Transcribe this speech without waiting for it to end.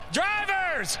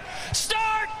tailors,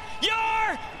 start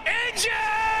your engines!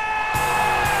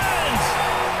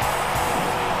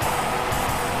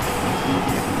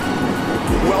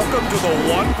 Welcome to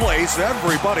the one place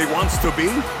everybody wants to be.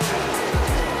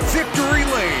 Victory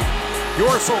Lane,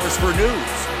 your source for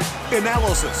news,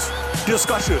 analysis,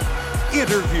 discussion,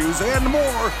 interviews, and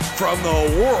more from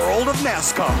the world of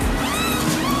NASCAR.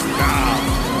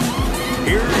 Now,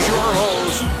 here's your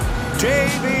host,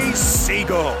 Davey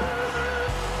Segal.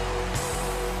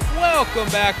 Welcome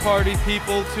back, party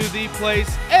people, to the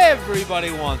place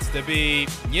everybody wants to be.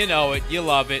 You know it, you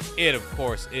love it. It, of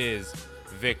course, is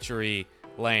Victory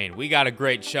Lane. We got a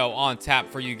great show on tap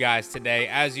for you guys today.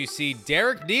 As you see,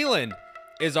 Derek Kneeland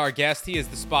is our guest. He is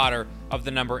the spotter of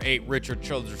the number 8 Richard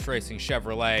Childress Racing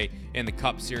Chevrolet in the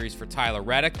Cup Series for Tyler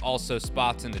Reddick. Also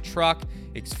spots in the Truck,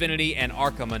 Xfinity, and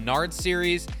ARCA Menard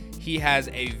Series. He has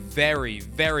a very,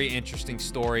 very interesting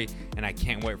story, and I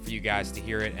can't wait for you guys to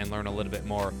hear it and learn a little bit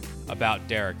more about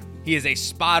Derek. He is a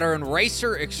spotter and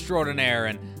racer extraordinaire,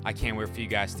 and I can't wait for you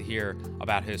guys to hear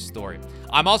about his story.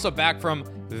 I'm also back from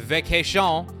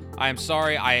vacation. I am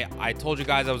sorry, I told you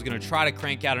guys I was going to try to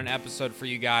crank out an episode for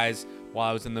you guys while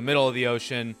I was in the middle of the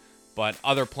ocean, but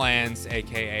other plans,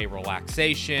 aka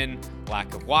relaxation, lack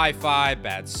of Wi-Fi,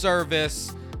 bad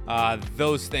service,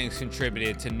 those things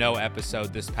contributed to no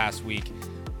episode this past week.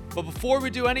 But before we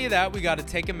do any of that, we got to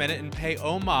take a minute and pay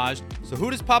homage. So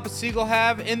who does Papa Segal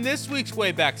have in this week's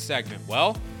Way Back segment?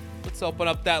 Well, let's open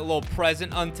up that little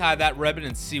present, untie that ribbon,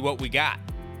 and see what we got.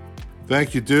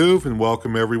 Thank you, Duve, and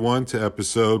welcome everyone to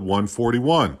episode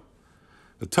 141.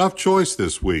 A tough choice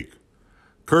this week.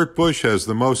 Kurt Busch has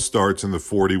the most starts in the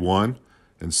 41,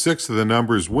 and 6 of the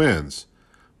numbers wins,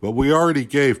 but we already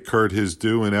gave Kurt his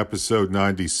due in episode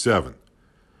 97.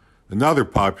 Another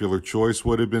popular choice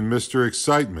would have been Mr.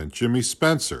 Excitement, Jimmy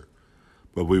Spencer,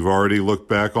 but we've already looked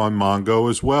back on Mongo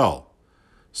as well.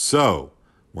 So,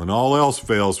 when all else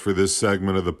fails for this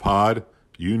segment of the pod,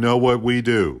 you know what we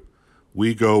do.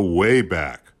 We go way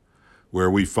back, where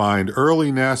we find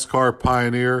early NASCAR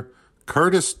pioneer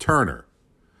Curtis Turner.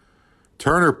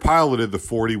 Turner piloted the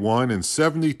 41 in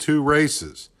 72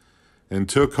 races and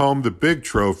took home the big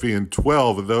trophy in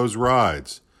 12 of those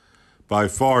rides, by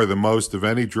far the most of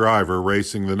any driver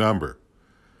racing the number.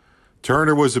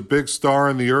 Turner was a big star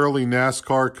in the early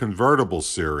NASCAR Convertible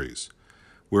Series,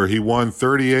 where he won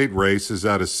 38 races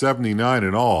out of 79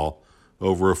 in all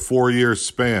over a 4-year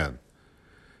span.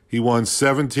 He won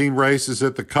 17 races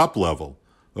at the Cup level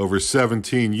over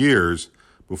 17 years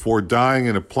before dying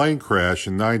in a plane crash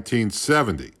in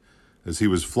 1970 as he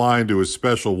was flying to a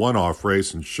special one-off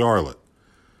race in Charlotte.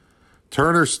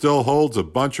 Turner still holds a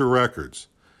bunch of records.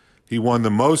 He won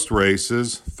the most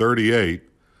races, 38,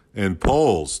 and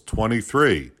poles,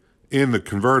 23, in the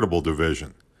convertible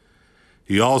division.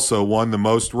 He also won the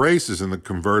most races in the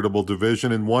convertible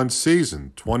division in one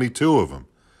season, 22 of them,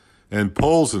 and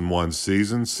poles in one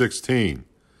season, 16.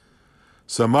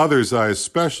 Some others I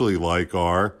especially like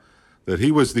are that he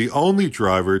was the only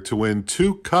driver to win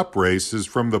 2 Cup races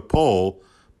from the pole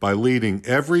by leading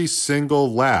every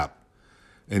single lap.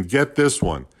 And get this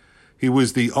one, he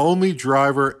was the only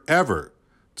driver ever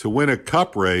to win a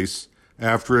Cup race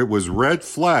after it was red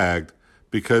flagged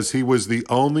because he was the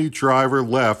only driver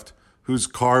left whose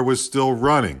car was still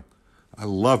running. I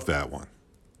love that one.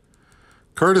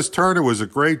 Curtis Turner was a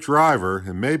great driver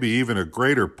and maybe even a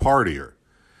greater partier.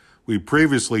 We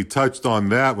previously touched on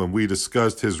that when we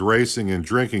discussed his racing and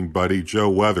drinking buddy Joe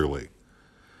Weatherly.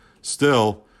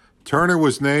 Still, Turner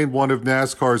was named one of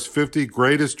NASCAR's 50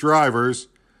 greatest drivers,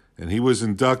 and he was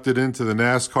inducted into the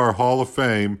NASCAR Hall of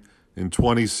Fame in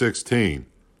 2016.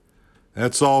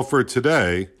 That's all for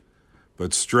today,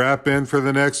 but strap in for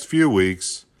the next few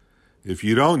weeks. If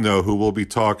you don't know who we'll be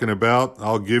talking about,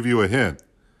 I'll give you a hint.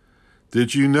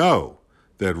 Did you know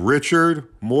that Richard,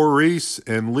 Maurice,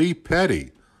 and Lee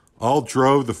Petty all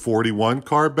drove the 41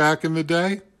 car back in the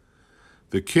day?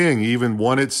 The King even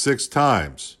won it 6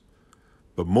 times.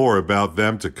 But more about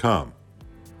them to come.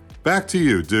 Back to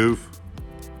you, Doof.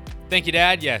 Thank you,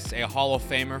 Dad. Yes, a Hall of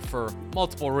Famer for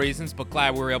multiple reasons, but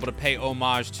glad we were able to pay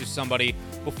homage to somebody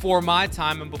before my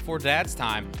time and before Dad's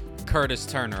time, Curtis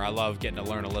Turner. I love getting to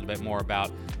learn a little bit more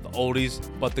about the oldies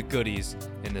but the goodies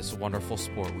in this wonderful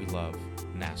sport we love,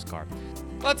 NASCAR.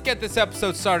 Let's get this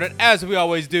episode started, as we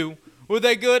always do, with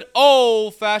a good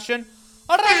old-fashioned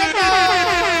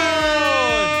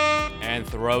and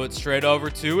throw it straight over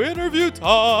to interview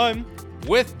time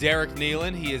with Derek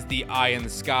Kneeland. He is the eye in the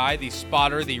sky, the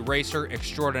spotter, the racer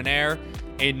extraordinaire,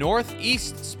 a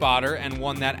Northeast spotter, and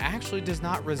one that actually does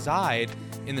not reside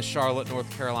in the Charlotte, North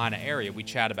Carolina area. We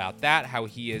chat about that, how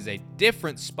he is a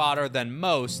different spotter than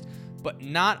most, but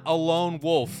not a lone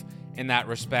wolf in that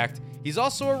respect. He's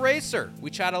also a racer. We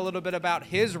chat a little bit about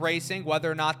his racing,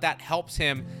 whether or not that helps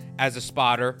him as a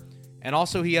spotter. And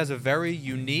also, he has a very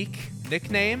unique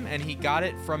nickname, and he got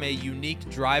it from a unique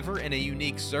driver in a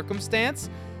unique circumstance.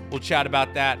 We'll chat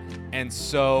about that and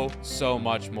so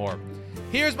much more.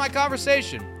 Here's my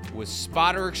conversation with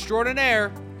spotter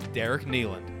extraordinaire, Derek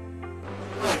Kneeland.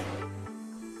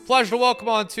 Pleasure to welcome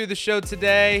on to the show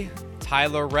today,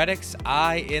 Tyler Reddick's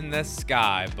Eye in the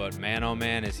Sky. But man, oh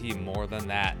man, is he more than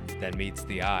that meets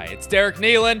the eye. It's Derek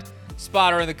Kneeland,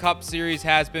 spotter in the Cup Series,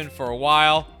 has been for a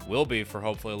while, will be for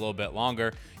hopefully a little bit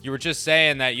longer. You were just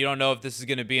saying that you don't know if this is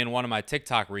going to be in one of my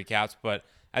TikTok recaps, but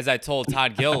as I told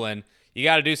Todd Gilliland, you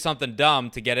got to do something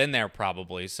dumb to get in there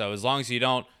probably. So as long as you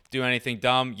don't do anything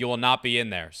dumb, you will not be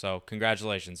in there. So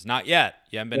congratulations. Not yet.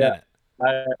 You haven't been in it.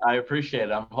 I appreciate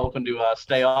it. I'm hoping to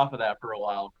stay off of that for a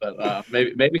while, but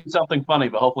maybe something funny,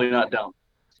 but hopefully not dumb.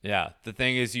 Yeah, the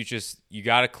thing is you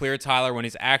got to clear Tyler when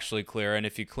he's actually clear, and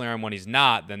if you clear him when he's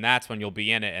not, then that's when you'll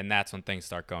be in it, and that's when things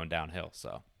start going downhill.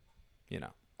 So,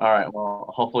 All right.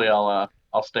 Well, hopefully I'll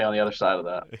stay on the other side of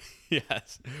that.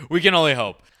 Yes, we can only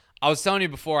hope. I was telling you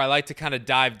before, I like to kind of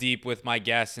dive deep with my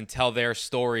guests and tell their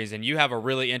stories, and you have a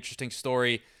really interesting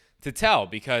story to tell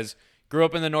because grew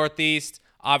up in the Northeast,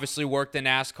 obviously worked in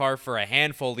NASCAR for a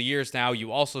handful of years now.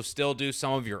 You also still do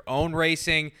some of your own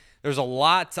racing. There's a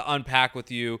lot to unpack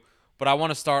with you, but I want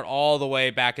to start all the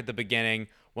way back at the beginning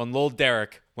when little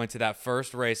Derek went to that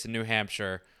first race in New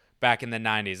Hampshire back in the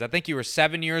 90s. I think you were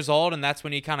 7 years old, and that's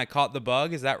when you kind of caught the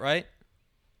bug. Is that right?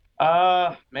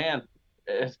 Man,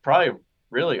 it's probably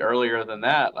really earlier than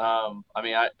that.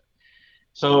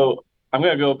 So I'm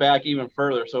going to go back even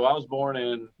further. So I was born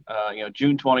in,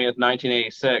 June 20th,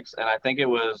 1986. And I think it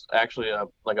was actually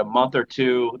a month or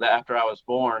two after I was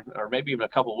born, or maybe even a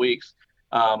couple weeks.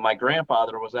 My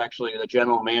grandfather was actually the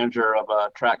general manager of a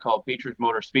track called Beechridge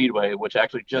Motor Speedway, which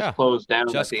actually just closed down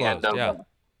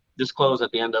just closed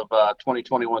at the end of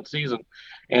 2021 season.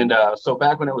 And so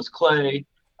back when it was clay,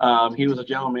 he was a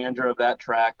general manager of that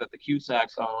track that the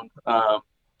Cusacks owned.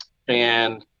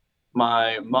 And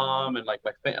my mom and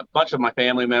a bunch of my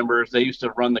family members, they used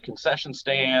to run the concession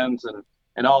stands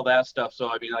and all that stuff. So,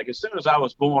 as soon as I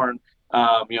was born,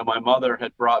 my mother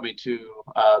had brought me to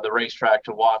the racetrack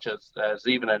to watch as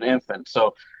even an infant.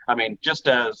 So, just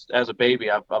as a baby,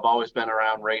 I've always been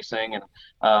around racing. And,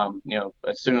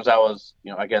 as soon as I was,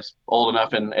 old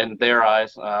enough in their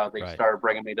eyes, they started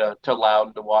bringing me to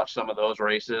Loudon to watch some of those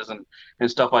races and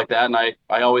stuff like that. And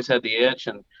I always had the itch.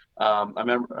 And I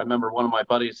remember one of my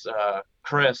buddies,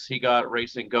 Chris, he got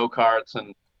racing go-karts,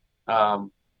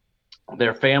 and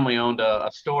their family owned a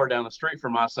store down the street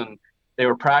from us, and they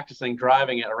were practicing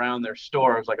driving it around their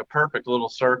store. It was like a perfect little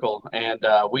circle. And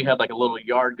we had like a little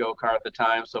yard go-kart at the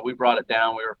time. So we brought it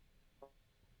down. We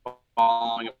were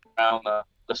following around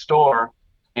the store.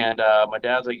 And my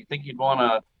dad's like, you think you'd want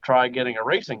to try getting a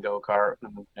racing go-kart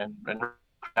and down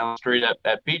the street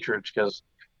at Beechridge? Because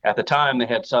at the time they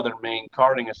had Southern Maine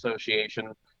Karting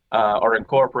Association or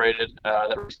Incorporated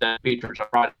that raced at Beechridge on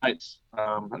Friday nights.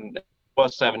 And I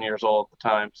was 7 years old at the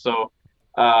time. So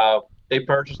they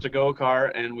purchased a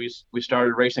go-kart, and we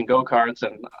started racing go-karts,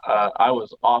 and I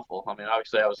was awful.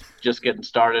 Obviously I was just getting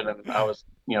started, and I was,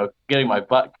 getting my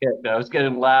butt kicked. I was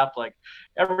getting lapped like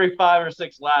every 5 or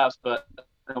 6 laps, but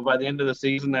by the end of the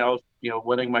season, I was,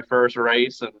 winning my first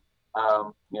race. And,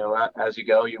 as you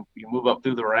go, you move up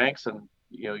through the ranks, and,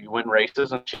 you win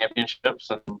races and championships.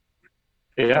 And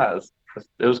yeah,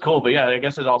 it was cool. But yeah, I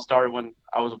guess it all started when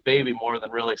I was a baby more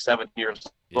than really 7 years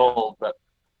old. But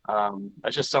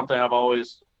that's just something I've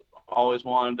always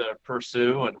wanted to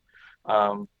pursue. And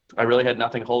I really had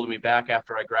nothing holding me back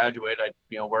after I graduated.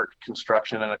 I, worked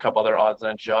construction and a couple other odds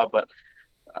and ends jobs, but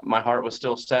my heart was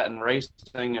still set in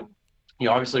racing. And,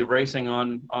 obviously racing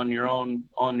on your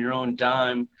own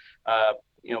dime.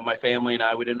 My family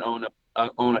and we didn't own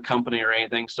a company or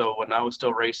anything. So when I was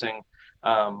still racing,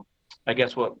 I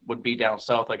guess what would be down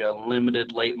south, like a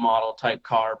limited late model type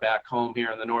car back home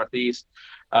here in the Northeast,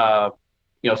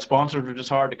 sponsors were just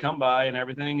hard to come by and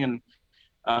everything. And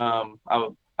I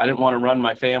didn't want to run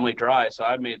my family dry. So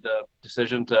I made the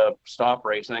decision to stop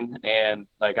racing. And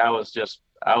I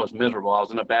was miserable. I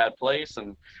was in a bad place,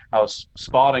 and I was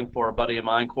spotting for a buddy of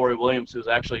mine, Corey Williams, who's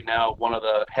actually now one of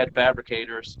the head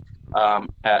fabricators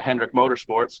at Hendrick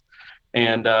Motorsports.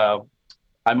 And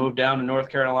I moved down to North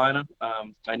Carolina.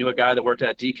 I knew a guy that worked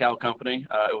at a decal company.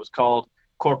 It was called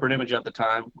Corporate Image at the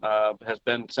time, has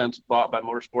been since bought by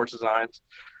Motorsports Designs.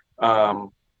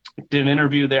 Did an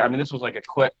interview there. This was like a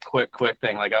quick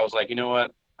thing. I was like, you know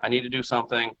what? I need to do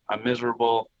something. I'm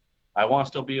miserable. I want to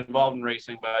still be involved in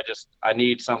racing, but I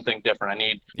need something different.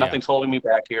 Nothing's holding me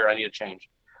back here. I need a change.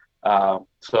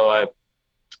 So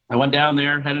I went down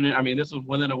there, headed in. I mean, this was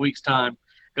within a week's time.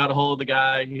 Got a hold of the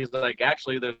guy. He's like,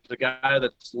 actually, there's a guy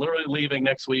that's literally leaving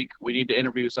next week. We need to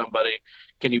interview somebody.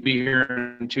 Can you be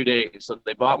here in 2 days? So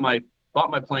they bought my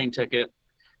plane ticket,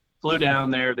 flew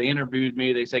down there. They interviewed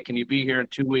me. They said, can you be here in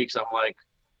 2 weeks? I'm like,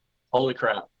 holy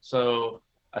crap. So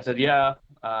I said, yeah.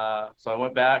 So I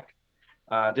went back,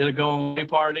 did a going away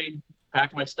party,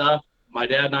 packed my stuff. My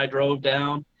dad and I drove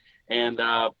down, and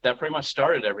that pretty much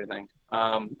started everything.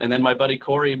 And then my buddy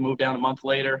Corey moved down a month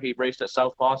later. He raced at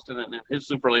South Boston and his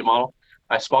super late model.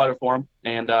 I spotted for him,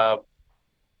 and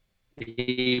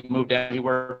he moved down. He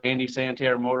worked Andy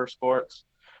Santerre Motorsports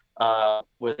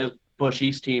with his Busch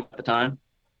East team at the time,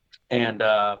 and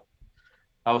I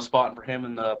was spotting for him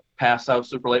in the past South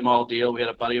super late model deal. We had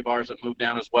a buddy of ours that moved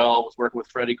down as well. Was working with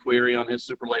Freddie Query on his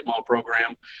super late model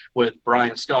program with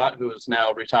Brian Scott, who is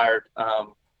now retired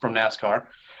from NASCAR.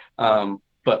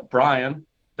 But Brian,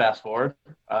 fast forward,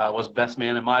 was best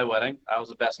man in my wedding. I was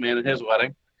the best man in his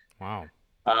wedding. Wow.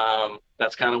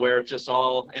 That's kind of where it just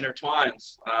all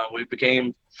intertwines. We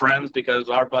became friends because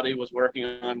our buddy was working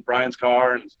on Brian's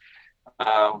car, and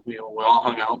we all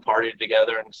hung out, partied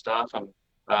together and stuff.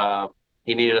 And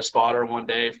he needed a spotter one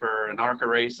day for an ARCA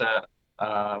race at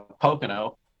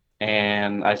Pocono,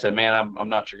 and I said, "Man, I'm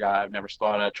not your guy. I've never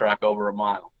spotted a track over a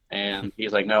mile." And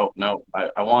he's like, "No,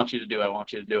 I want you to do it. I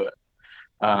want you to do it."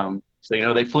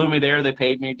 So, they flew me there, they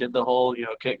paid me, did the whole,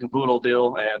 kit and caboodle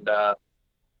deal. And,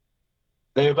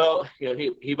 they about,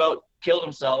 he about killed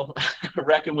himself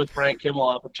wrecking with Frank Kimmel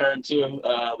off of turn 2,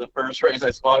 the first race I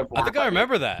spotted for. I think I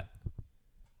remember that.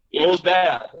 It was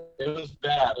bad. It was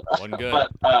bad. Wasn't good.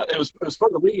 But, it was for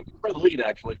the lead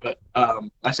actually. But,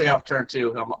 I say off turn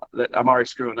 2, I'm already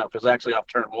screwing up. It's actually off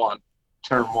turn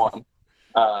 1.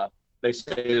 They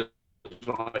say there's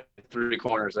only 3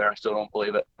 corners there. I still don't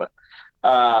believe it, but,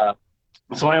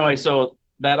 so anyway, so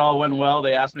that all went well.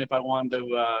 They asked me if I wanted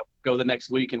to go the next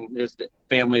week, and his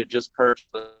family had just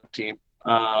purchased the team.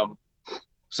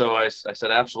 So I said,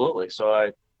 absolutely. So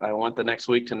I went the next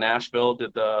week to Nashville,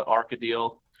 did the ARCA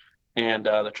deal and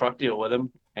the truck deal with him.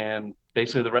 And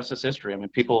basically the rest is history. I mean,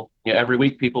 people, every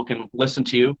week people can listen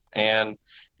to you, and,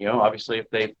 obviously if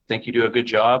they think you do a good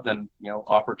job, then,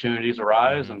 opportunities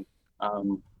arise. And,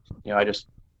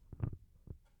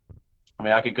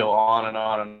 I could go on and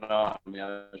on and on.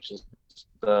 It's just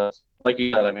like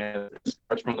you said. It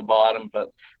starts from the bottom,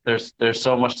 but there's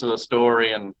so much to the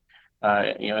story, and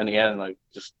in the end, like,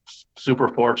 just super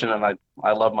fortunate. And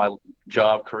I love my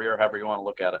job, career, however you want to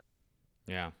look at it.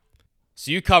 Yeah. So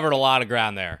you covered a lot of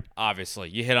ground there. Obviously,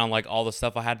 you hit on like all the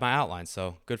stuff I had in my outline.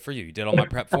 So good for you. You did all my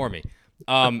prep for me.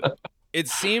 It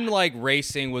seemed like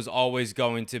racing was always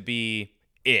going to be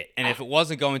it. And if it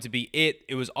wasn't going to be it,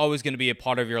 it was always going to be a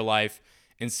part of your life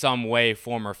in some way,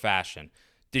 form, or fashion.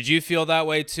 Did you feel that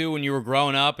way too when you were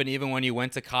growing up, and even when you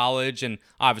went to college, and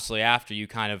obviously after you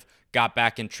kind of got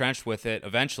back entrenched with it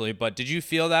eventually, but did you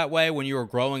feel that way when you were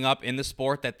growing up in the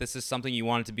sport, that this is something you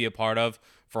wanted to be a part of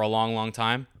for a long, long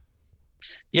time?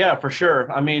 Yeah, for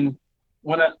sure. I mean,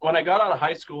 when I got out of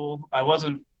high school, I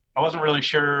wasn't really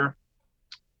sure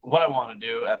what I want to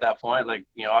do at that point. Like,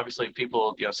 obviously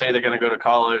people, say they're going to go to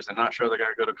college. They're not sure they're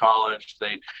going to go to college.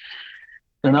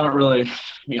 They're not really,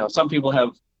 some people have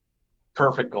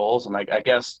perfect goals. And I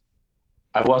guess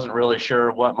I wasn't really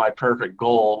sure what my perfect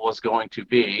goal was going to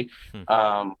be.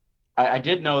 I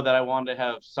did know that I wanted to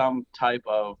have some type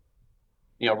of,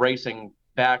 racing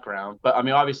background, but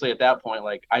obviously at that point,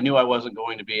 like, I knew I wasn't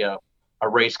going to be a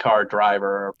race car driver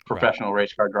or a professional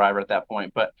race car driver at that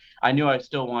point, but I knew I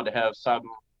still wanted to have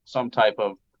some type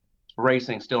of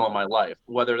racing still in my life,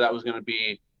 whether that was going to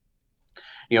be,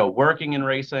 working in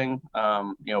racing,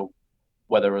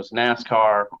 whether it was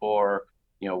NASCAR or,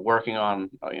 working on,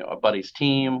 a buddy's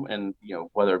team, and,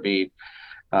 whether it be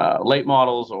late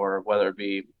models, or whether it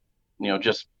be,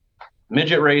 just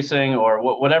midget racing, or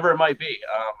whatever it might be,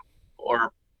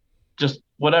 or just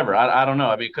whatever. I don't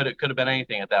know. It could have been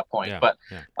anything at that point, but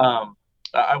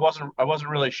I wasn't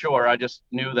really sure. I just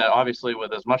knew that obviously,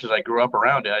 with as much as I grew up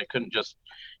around it, I couldn't just,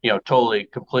 totally,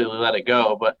 completely let it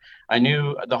go. But I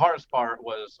knew the hardest part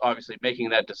was obviously making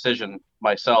that decision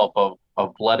myself of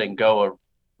letting go of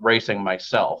racing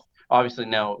myself. Obviously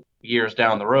now, years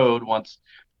down the road, once,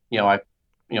 I,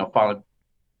 finally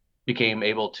became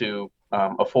able to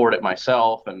afford it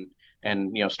myself, and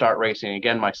start racing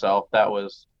again myself, that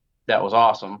was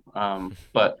awesome.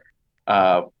 But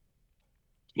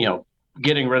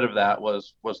getting rid of that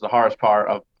was the hardest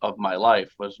part of my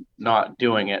life, was not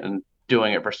doing it, and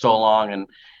doing it for so long, and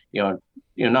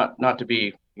not to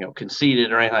be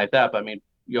conceited or anything like that. But I mean,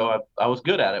 I was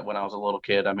good at it when I was a little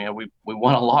kid. I mean, we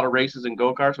won a lot of races in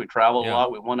go-karts. We traveled a Yeah.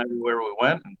 lot. We won everywhere we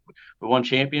went, and we won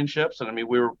championships. And I mean,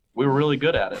 we were really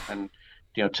good at it. And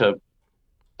to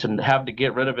have to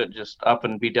get rid of it just up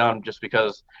and be done just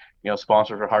because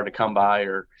sponsors are hard to come by,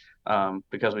 or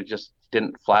because we just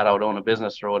didn't flat out own a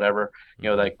business or whatever,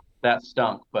 like that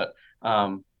stunk. But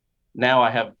now I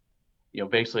have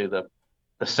basically the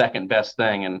second best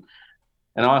thing, and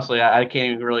honestly, I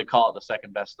can't even really call it the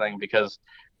second best thing, because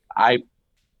I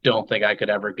don't think I could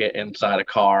ever get inside a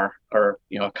car, or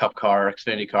a cup car,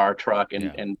 Xfinity car, truck,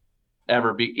 and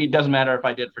ever be. It doesn't matter if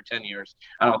I did for 10 years.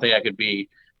 I don't think I could be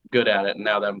good at it. And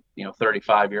now that I'm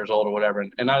 35 years old or whatever,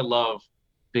 and I love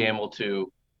being able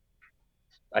to,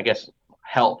 I guess,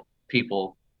 help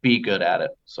people be good at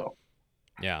it. So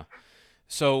Yeah.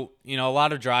 So, a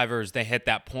lot of drivers, they hit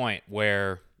that point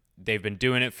where they've been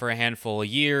doing it for a handful of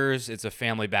years. It's a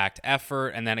family-backed effort.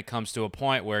 And then it comes to a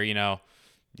point where, you got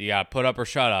to put up or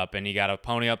shut up, and you got to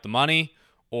pony up the money,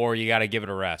 or you got to give it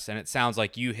a rest. And it sounds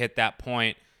like you hit that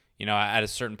point, at a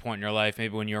certain point in your life,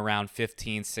 maybe when you're around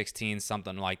 15, 16,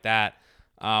 something like that.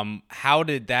 How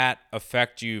did that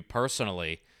affect you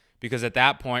personally? Because at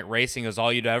that point, racing is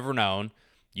all you'd ever known.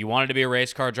 You wanted to be a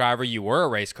race car driver. You were a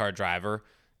race car driver.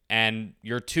 And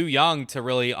you're too young to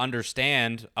really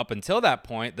understand, up until that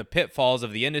point, the pitfalls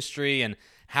of the industry and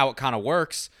how it kind of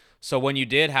works. So when you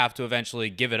did have to eventually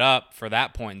give it up for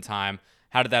that point in time,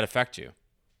 how did that affect you?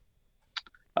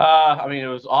 I mean, it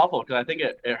was awful, because I think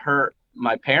it hurt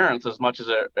my parents as much as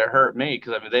it hurt me,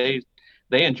 because I mean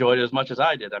they enjoyed it as much as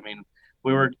I did. I mean,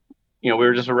 we were we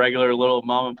were just a regular little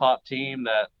mom and pop team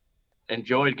that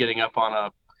enjoyed getting up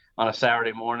on a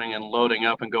Saturday morning and loading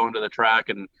up and going to the track,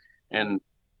 and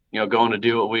going to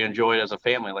do what we enjoyed as a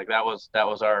family. Like that was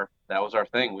our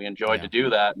thing. We enjoyed to do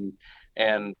that.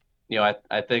 And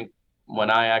I think when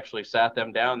I actually sat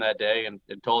them down that day and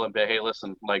told them, hey,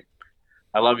 listen, like,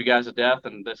 I love you guys to death,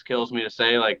 and this kills me to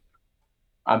say, like,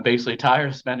 I'm basically tired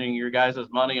of spending your guys'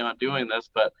 money on doing this.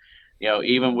 But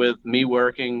even with me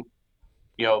working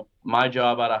my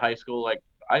job out of high school, like,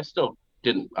 I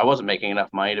wasn't making enough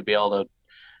money to be able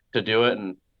to do it.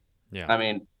 And I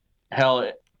mean, hell,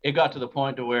 it got to the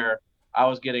point to where I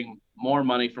was getting more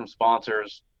money from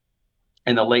sponsors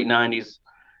in the late 90s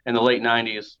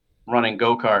running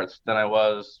go-karts than I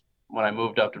was when I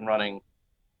moved up and running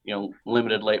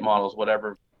limited late models,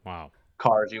 whatever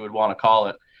cars you would want to call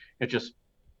it. It just,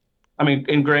 I mean,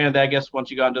 and granted, I guess once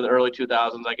you got into the early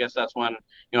 2000s, I guess that's when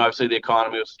obviously the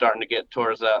economy was starting to get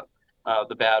towards that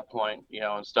the bad point,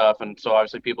 and stuff, and so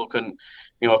obviously people couldn't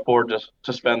afford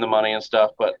to spend the money and stuff.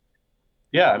 But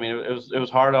yeah, I mean, it was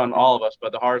hard on all of us,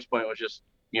 but the hardest point was just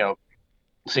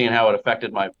seeing how it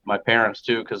affected my parents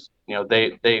too, because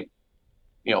they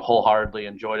wholeheartedly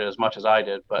enjoyed it as much as I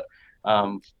did. But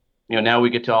now we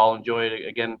get to all enjoy it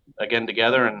again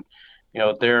together. And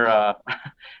they're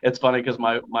it's funny, because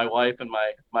my wife and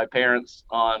my parents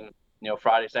on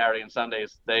Friday, Saturday, and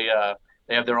Sundays, they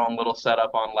have their own little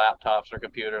setup on laptops or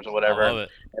computers or whatever. I love it.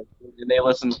 And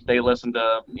they listen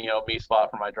to me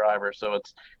spot for my driver, so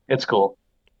it's cool.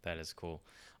 That is cool.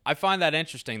 I find that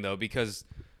interesting, though, because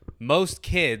most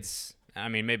kids, I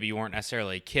mean, maybe you weren't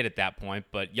necessarily a kid at that point,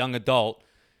 but young adult,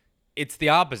 it's the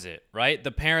opposite, right? The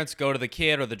parents go to the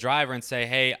kid or the driver and say,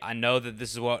 hey, I know that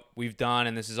this is what we've done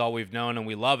and this is all we've known and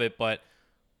we love it, but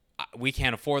we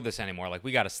can't afford this anymore. Like,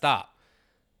 we got to stop.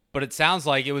 But it sounds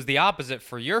like it was the opposite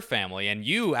for your family, and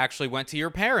you actually went to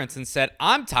your parents and said,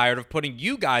 I'm tired of putting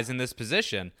you guys in this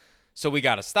position, so we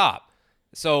got to stop.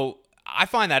 So I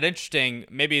find that interesting.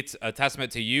 Maybe it's a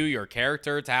testament to you, your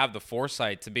character, to have the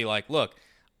foresight to be like, look,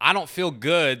 I don't feel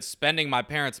good spending my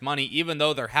parents' money, even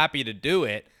though they're happy to do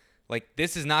it. Like,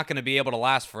 this is not going to be able to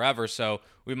last forever, so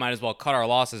we might as well cut our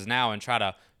losses now and try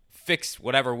to fix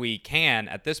whatever we can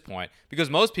at this point. Because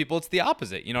most people, it's the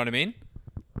opposite. You know what I mean?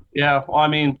 Yeah, well, I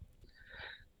mean,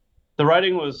 the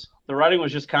writing was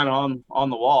just kind of on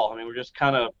the wall. I mean, we're just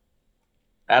kind of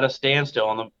at a standstill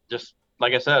on just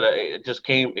like I said,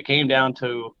 it came down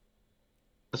to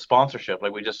the sponsorship.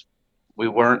 Like, we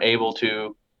weren't able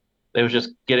to. It was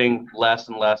just getting less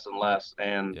and less and less,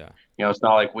 and it's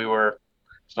not like we were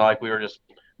just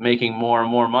making more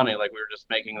and more money. Like, we were just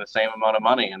making the same amount of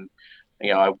money, and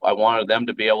I wanted them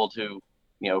to be able to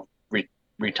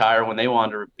retire when they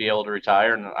wanted to be able to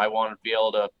retire, and I wanted to be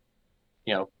able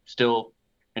to still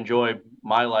enjoy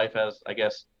my life as, I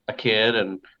guess, a kid.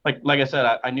 And like I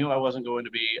said, I knew I wasn't going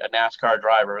to be a NASCAR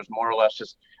driver. It was more or less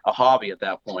just a hobby at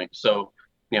that point. So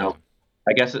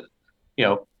I guess it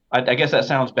I guess that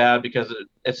sounds bad because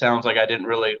it sounds like I didn't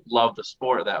really love the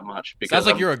sport that much Sounds because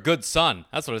like you're a good son.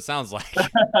 That's what it sounds like.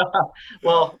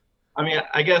 well, I mean,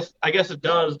 I guess it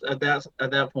does at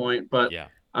that point, but Yeah.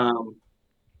 um,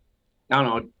 I don't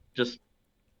know, just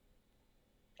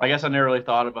I guess I never really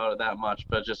thought about it that much,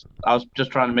 but just I was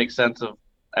just trying to make sense of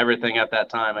everything at that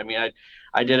time. I mean,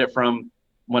 I did it from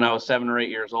when I was 7 or 8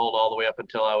 years old all the way up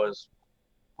until I was,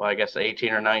 well, I guess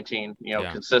 18 or 19,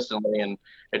 Yeah. consistently, and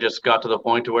it just got to the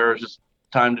point to where it was just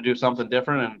time to do something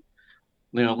different.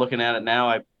 And looking at it now,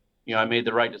 I made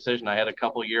the right decision. I had a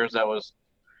couple years that was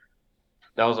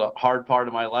a hard part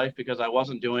of my life because I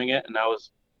wasn't doing it, and I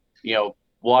was,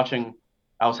 watching.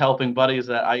 I was helping buddies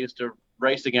that I used to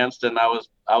race against, and I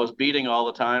was beating all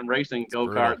the time, racing It's go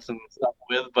brutal. karts and stuff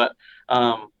with. But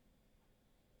um,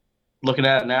 looking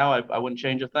at it now, I wouldn't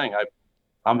change a thing.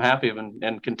 I'm happy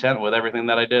and content with everything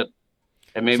that I did.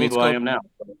 It made So me let's who I go am now.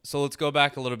 so let's go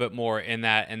back a little bit more in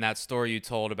that story you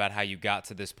told about how you got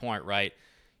to this point, right?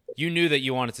 You knew that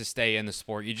you wanted to stay in the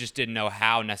sport. You just didn't know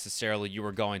how necessarily you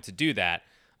were going to do that.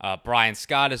 Brian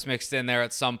Scott is mixed in there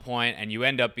at some point, and you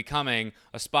end up becoming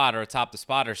a spotter atop the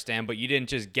spotter stand, but you didn't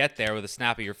just get there with a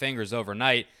snap of your fingers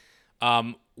overnight.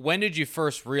 When did you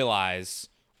first realize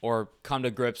or come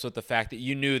to grips with the fact that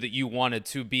you knew that you wanted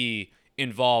to be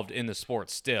involved in the sport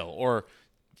still? Or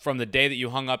from the day that you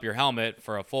hung up your helmet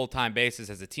for a full-time basis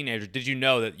as a teenager, did you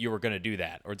know that you were going to do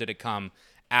that? Or did it come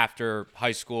after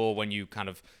high school when you kind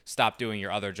of stopped doing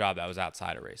your other job that was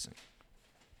outside of racing?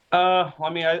 I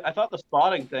mean, I thought the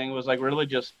spotting thing was like really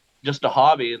just a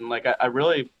hobby, and like I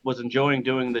really was enjoying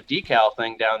doing the decal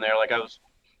thing down there. Like I was,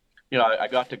 I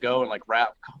got to go and like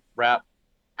wrap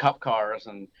cup cars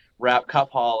and wrap cup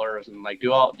haulers and like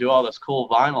do all this cool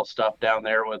vinyl stuff down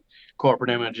there with corporate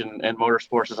image and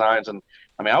motorsports designs. And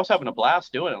I mean, I was having a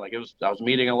blast doing it. Like I was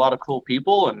meeting a lot of cool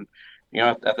people, and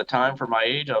at the time for my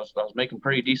age, I was making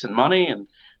pretty decent money, and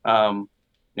I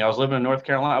was living in North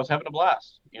Carolina. I was having a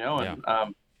blast, Yeah.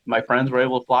 and my friends were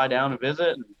able to fly down and visit,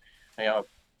 and you know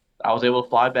I was able to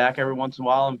fly back every once in a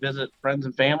while and visit friends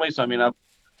and family. So I mean, I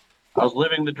was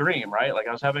living the dream, right? Like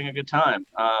I was having a good time.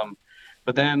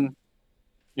 But then,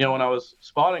 when I was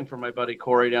spotting for my buddy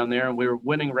Corey down there, and we were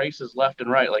winning races left and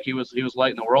right, like he was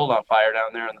lighting the world on fire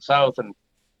down there in the South. And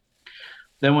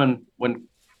then when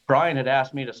Brian had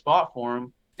asked me to spot for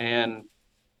him, and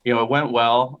it went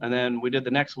well, and then we did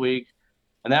the next week,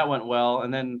 and that went well,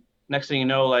 and then next thing you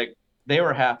know, like they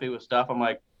were happy with stuff. I'm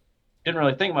like, didn't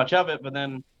really think much of it, but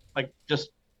then like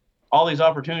just all these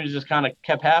opportunities just kind of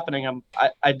kept happening.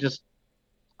 I was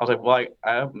like,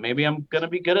 well, maybe I'm gonna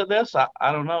be good at this.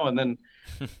 I don't know. And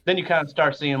then you kind of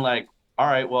start seeing like, all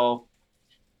right, well,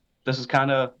 this is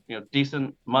kind of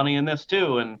decent money in this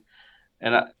too, and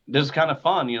this is kind of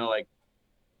fun. Like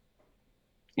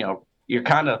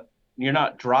you're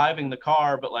not driving the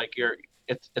car, but like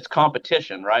it's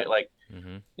competition, right? Like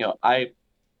Mm-hmm.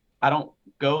 I don't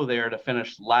go there to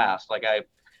finish last. Like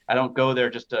I don't go there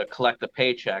just to collect the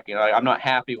paycheck. I'm not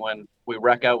happy when we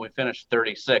wreck out, we finish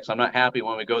 36. I'm not happy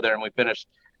when we go there and we finish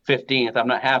 15th. I'm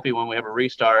not happy when we have a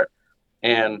restart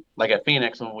and like at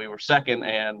Phoenix when we were second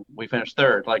and we finished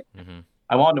third. Like Mm-hmm.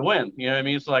 I wanted to win. You know what I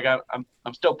mean? So like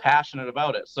I'm still passionate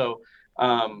about it. So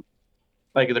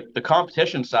like the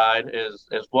competition side is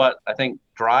what I think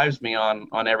drives me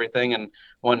on everything. And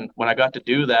when I got to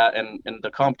do that and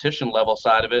the competition level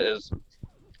side of it is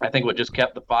I think what just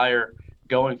kept the fire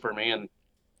going for me. And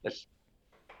it's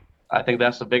I think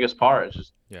that's the biggest part. It's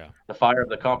just Yeah. the fire of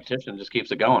the competition just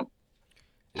keeps it going.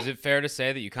 Is it fair to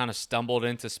say that you kind of stumbled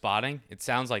into spotting? It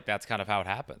sounds like that's kind of how it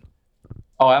happened.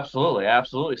 Oh, absolutely,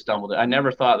 absolutely stumbled. I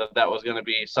never thought that was going to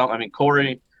be something. I mean,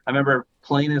 Corey, I remember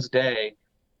plain as day.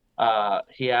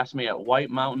 He asked me at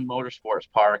White Mountain Motorsports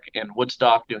Park in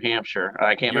Woodstock, New Hampshire.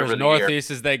 I can't You're as remember the year.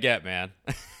 northeast as they get, man.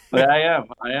 But I am.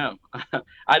 I am.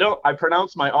 I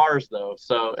pronounce my R's though.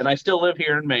 So, and I still live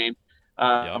here in Maine.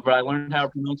 Yep. But I learned how to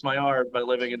pronounce my R's by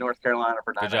living in North Carolina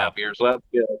for nine Good and a half job. years. So that's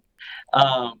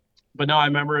good. But no, I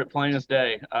remember it plain as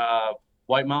day.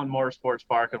 White Mountain Motorsports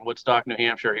Park in Woodstock, New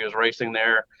Hampshire. He was racing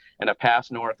there in a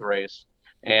Pass North race,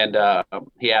 and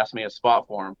he asked me a spot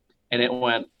for him, and it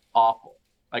went awful.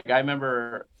 Like I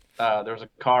remember there was a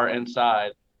car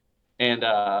inside, and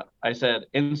I said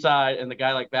inside, and the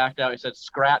guy like backed out. He said,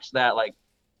 "Scratch that!" Like,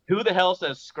 who the hell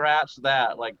says scratch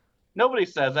that? Like, nobody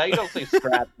says that. You don't say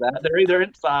scratch that. They're either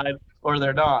inside or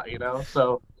they're not.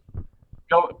 So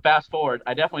go fast forward.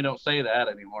 I definitely don't say that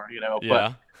anymore.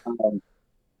 Yeah. But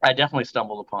I definitely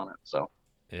stumbled upon it. So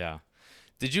Yeah.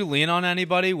 Did you lean on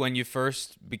anybody when you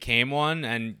first became one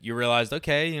and you realized,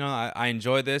 okay, I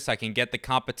enjoy this. I can get the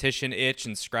competition itch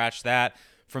and scratch that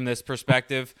from this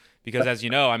perspective? Because as you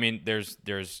know, I mean, there's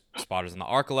spotters in the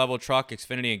ARCA level, truck,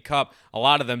 Xfinity, and Cup. A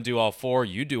lot of them do all four.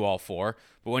 You do all four.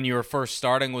 But when you were first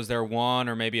starting, was there one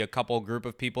or maybe a couple group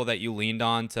of people that you leaned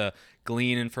on to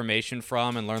glean information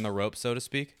from and learn the ropes, so to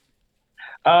speak?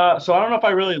 So I don't know if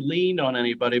I really leaned on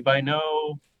anybody, but I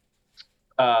know,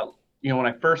 when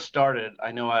I first started,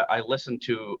 I know I listened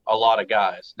to a lot of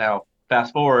guys. Now,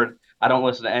 fast forward, I don't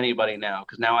listen to anybody now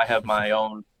because now I have my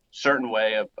own certain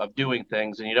way of doing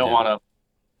things, and you don't want to,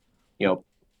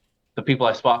 the people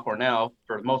I spot for now,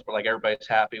 for the most part, like everybody's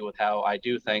happy with how I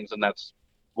do things, and that's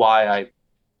why I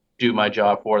do my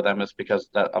job for them is because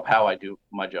of how I do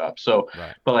my job. So,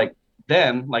 Right. but like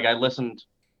then, like I listened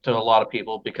to a lot of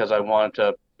people because I wanted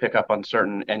to pick up on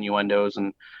certain innuendos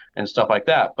and stuff like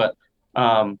that. But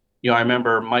I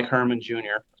remember Mike Herman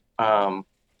Jr.,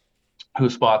 who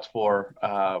spots for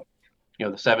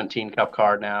the 17 Cup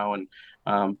car now, and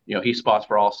he spots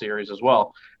for all series as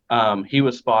well. He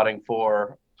was spotting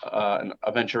for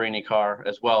a Venturini car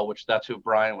as well, which that's who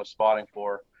Brian was spotting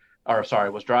for, or sorry,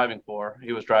 was driving for.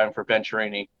 He was driving for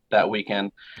Venturini that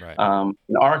weekend, Right.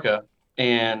 in ARCA.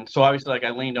 And so obviously, like I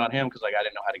leaned on him because like I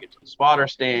didn't know how to get to the spotter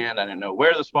stand. I didn't know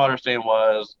where the spotter stand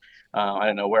was. I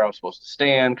didn't know where I was supposed to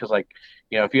stand because, like,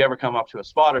 if you ever come up to a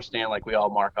spotter stand, like we all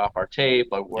mark off our tape,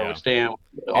 like where we stand,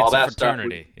 all it's that a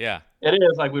fraternity. stuff. Yeah. It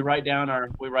is like we write down our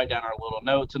little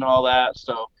notes and all that.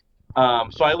 So,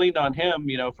 so I leaned on him,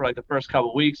 for like the first couple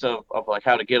of weeks of like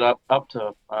how to get up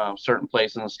to certain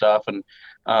places and stuff, and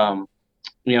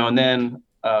and then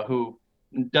who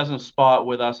doesn't spot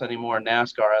with us anymore in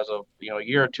NASCAR as of a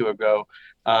year or two ago,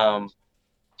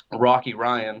 Rocky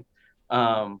Ryan.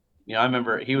 I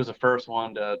remember he was the first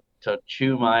one to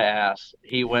chew my ass.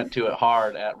 He went to it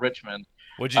hard at Richmond.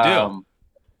 What'd you do?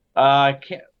 I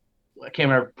can't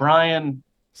remember. Brian,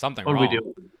 Something what wrong. did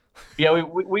we do? Yeah,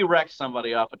 we wrecked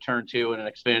somebody off of turn 2 in an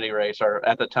Xfinity race, or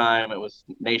at the time it was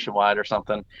Nationwide or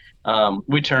something.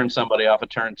 We turned somebody off of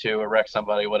turn 2 or wrecked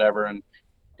somebody, whatever, and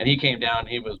he came down.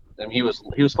 He was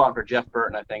spotting for Jeff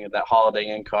Burton, I think, at that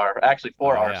Holiday Inn car, actually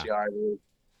for RCR. Yeah.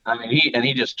 I mean,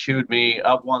 he just chewed me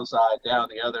up one side, down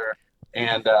the other,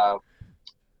 and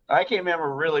I can't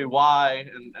remember really why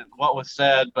and what was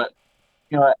said, but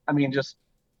I mean, just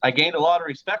I gained a lot of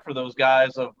respect for those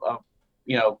guys of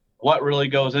what really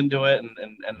goes into it,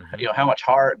 and how much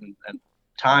heart and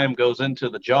time goes into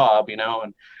the job,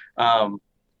 and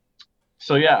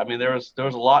so yeah, I mean, there was a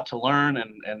lot to learn,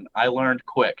 and I learned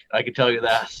quick, I can tell you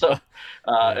that. So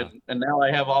and now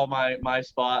I have all my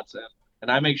spots,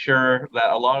 and I make sure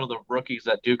that a lot of the rookies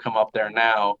that do come up there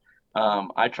now,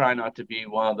 I try not to be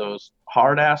one of those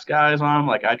hard ass guys on them.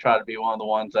 Like I try to be one of the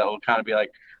ones that will kind of be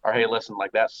like, or hey, listen,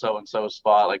 like that's so and so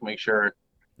spot, like make sure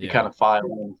you kind of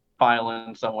file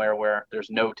in somewhere where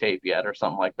there's no tape yet or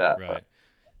something like that. Right. But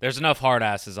there's enough hard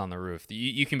asses on the roof.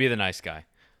 You can be the nice guy.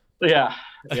 Yeah,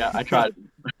 I tried.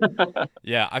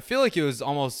 Yeah, I feel like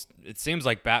it seems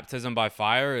like baptism by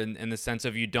fire in the sense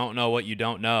of you don't know what you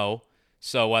don't know.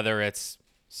 So whether it's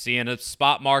seeing a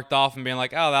spot marked off and being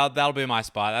like, oh, that'll be my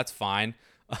spot, that's fine.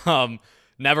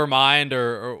 Never mind,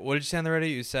 or what did you say on the radio?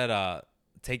 You said,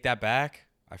 take that back?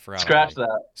 I forgot.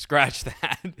 Scratch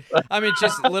that. I mean,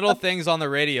 just little things on the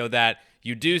radio that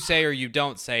you do say or you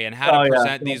don't say, and how to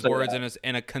present these words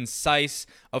in a concise,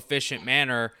 efficient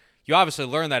manner. You obviously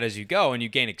learn that as you go and you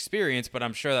gain experience, but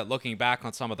I'm sure that looking back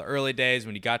on some of the early days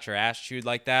when you got your ass chewed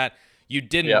like that, you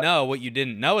didn't know what you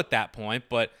didn't know at that point,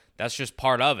 but that's just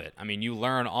part of it. I mean, you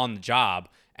learn on the job,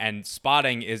 and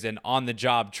spotting is an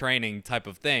on-the-job training type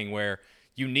of thing where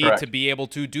you need to be able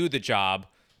to do the job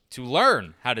to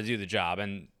learn how to do the job,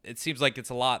 and it seems like it's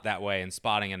a lot that way in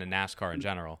spotting and in NASCAR in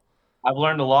general. I've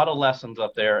learned a lot of lessons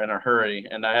up there in a hurry,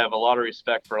 and I have a lot of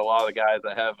respect for a lot of the guys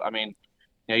that have, I mean,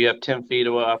 you have Tim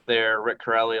Fedewa up there, Rick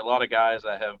Corelli, a lot of guys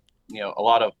that have, a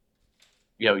lot of,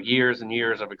 years and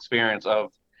years of experience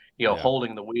of,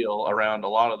 holding the wheel around a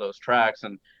lot of those tracks.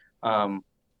 And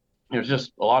there's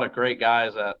just a lot of great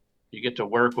guys that you get to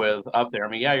work with up there. I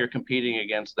mean, yeah, you're competing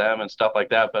against them and stuff like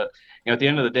that. But, at the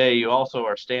end of the day, you also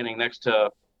are standing next to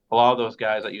a lot of those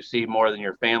guys that you see more than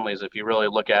your families. If you really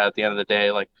look at the end of the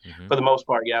day, like for the most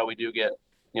part, yeah, we do get,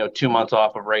 2 months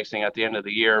off of racing at the end of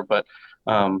the year, but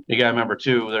you got to remember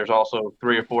too, there's also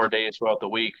 3 or 4 days throughout the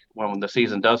week when the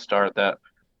season does start that,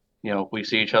 we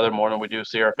see each other more than we do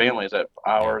see our families at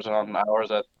hours on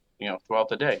hours at, throughout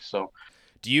the day. So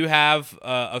do you have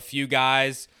a few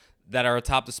guys that are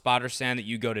atop the spotter stand that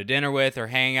you go to dinner with or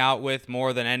hang out with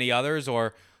more than any others?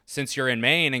 Or since you're in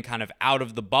Maine and kind of out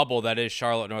of the bubble that is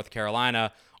Charlotte, North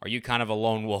Carolina, are you kind of a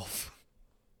lone wolf?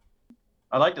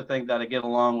 I like to think that I get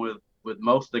along with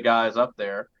most of the guys up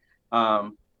there.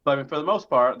 But I mean, for the most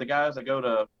part, the guys that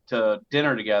go to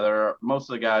dinner together, most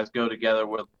of the guys go together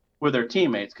with their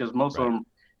teammates, because most of Right.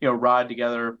 them, ride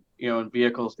together, in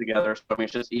vehicles together. So I mean,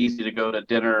 it's just easy to go to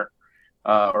dinner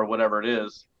or whatever it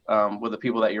is with the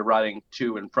people that you're riding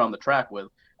to and from the track with.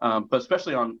 But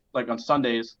especially on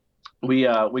Sundays, we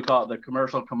call it the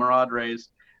commercial camaraderies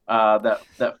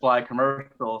that fly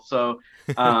commercial. So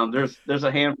there's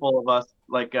a handful of us,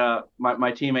 like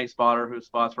my teammate spotter who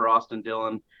spots for Austin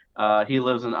Dillon. He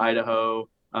lives in Idaho,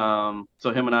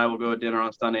 so him and I will go to dinner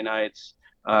on Sunday nights.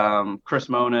 Chris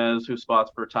Moniz, who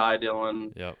spots for Ty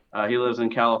Dillon, Yep. he lives in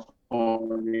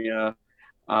California.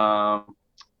 Who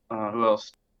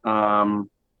else?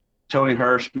 Tony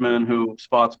Hirschman, who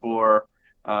spots for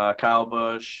Kyle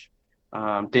Busch,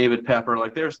 David Pepper.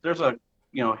 Like there's a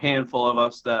handful of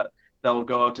us that will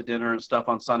go out to dinner and stuff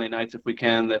on Sunday nights if we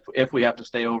can, if we have to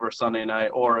stay over Sunday night,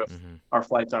 or if our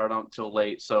flights aren't until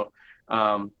late. So,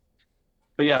 but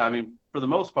yeah, I mean, for the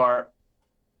most part,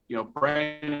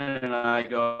 Brandon and I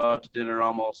go out to dinner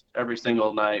almost every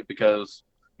single night because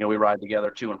we ride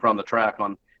together to and from the track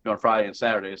on Friday and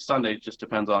Saturday. Sunday just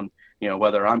depends on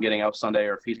whether I'm getting out Sunday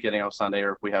or if he's getting out Sunday,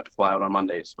 or if we have to fly out on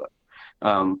Mondays. But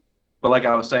like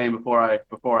I was saying before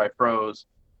I froze,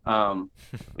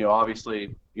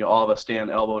 obviously all of us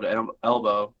stand elbow to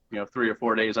elbow 3 or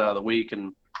 4 days out of the week,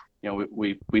 and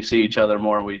we see each other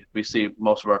more, and we see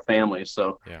most of our families.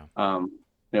 So Yeah.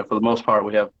 For the most part,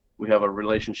 we have a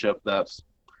relationship that's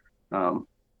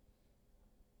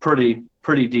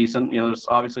pretty decent. There's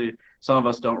obviously some of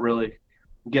us don't really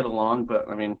get along, but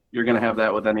I mean, you're going to have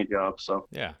that with any job. So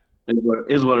Yeah. it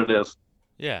is what it is.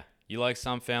 Yeah. You like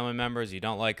some family members, you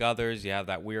don't like others. You have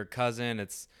that weird cousin.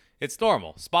 It's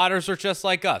normal. Spotters are just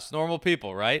like us, normal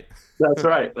people, right? That's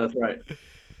right. That's right.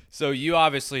 So you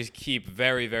obviously keep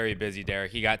very, very busy,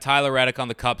 Derek. You got Tyler Reddick on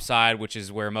the Cup side, which is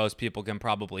where most people can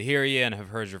probably hear you and have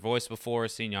heard your voice before,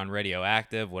 seen you on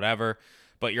Radioactive, whatever.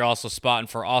 But you're also spotting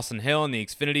for Austin Hill in the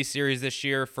Xfinity Series this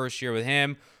year, first year with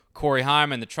him. Corey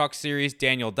Heim in the Truck Series,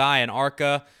 Daniel Dye in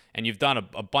ARCA, and you've done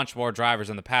a bunch more drivers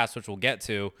in the past, which we'll get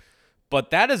to.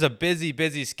 But that is a busy,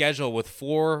 busy schedule with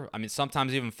 4,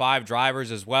 sometimes even 5 drivers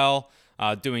as well,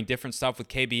 doing different stuff with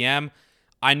KBM.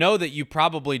 I know that you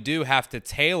probably do have to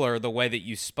tailor the way that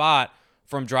you spot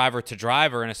from driver to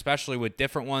driver, and especially with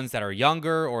different ones that are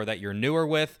younger or that you're newer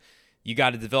with. You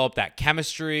got to develop that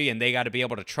chemistry, and they got to be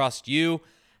able to trust you.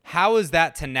 How is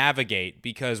that to navigate?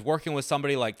 Because working with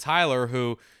somebody like Tyler,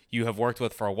 who you have worked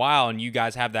with for a while, and you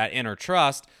guys have that inner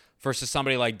trust, versus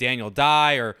somebody like Daniel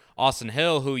Dye or Austin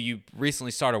Hill, who you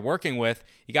recently started working with,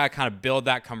 you got to kind of build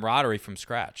that camaraderie from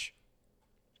scratch.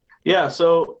 Yeah,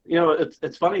 so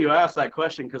it's funny you asked that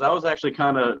question, because I was actually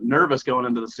kind of nervous going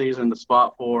into the season to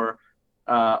spot for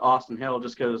Austin Hill,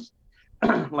 just because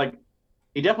like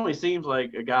he definitely seems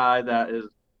like a guy that is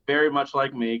very much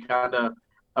like me, kind of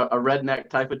a redneck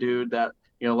type of dude that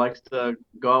likes to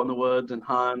go out in the woods and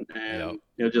hunt, and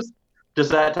just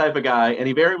that type of guy, and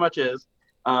he very much is.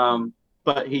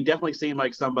 But he definitely seemed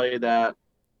like somebody that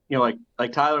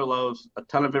like Tyler loves a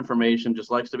ton of information,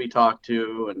 just likes to be talked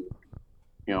to, and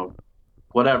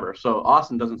whatever. So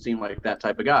Austin doesn't seem like that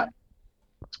type of guy.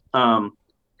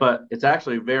 But it's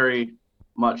actually very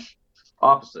much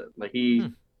opposite. Like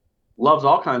he loves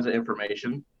all kinds of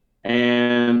information,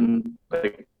 and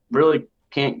like really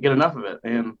can't get enough of it.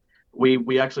 And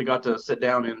we actually got to sit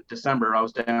down in December. I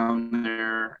was down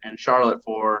there in Charlotte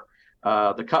for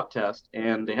the Cup test,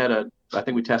 and they had I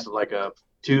think we tested like a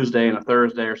Tuesday and a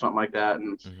Thursday or something like that,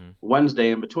 and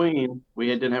Wednesday in between we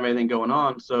didn't have anything going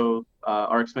on. So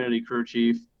our Xfinity crew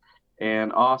chief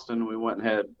and Austin, we went and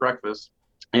had breakfast,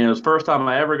 and it was the first time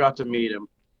I ever got to meet him,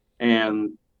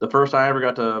 and the first time I ever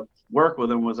got to work with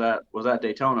him was at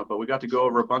Daytona. But we got to go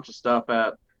over a bunch of stuff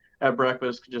at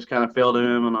breakfast, just kind of filled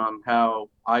him in on how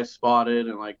I spotted,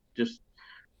 and like just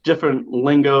different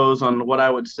lingos on what I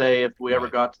would say if we ever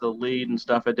got to the lead and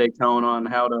stuff at Daytona, on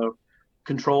how to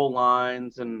control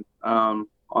lines, and on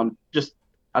just,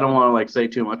 I don't want to like say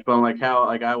too much, but on like how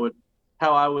I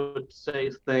would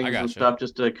say things and stuff,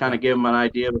 just to kind of give them an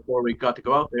idea before we got to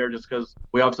go out there, just because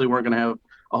we obviously weren't going to have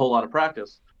a whole lot of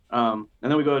practice. And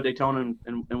then we go to Daytona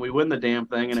and we win the damn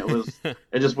thing, and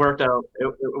it just worked out.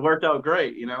 It worked out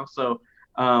great, So,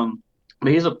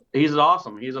 but he's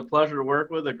awesome. He's a pleasure to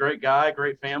work with, a great guy,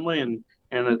 great family, and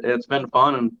it's been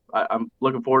fun, and I'm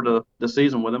looking forward to the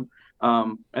season with him.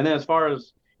 And then as far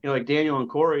as like Daniel and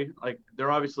Corey, like they're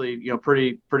obviously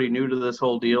pretty new to this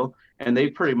whole deal, and they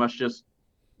pretty much just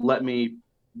let me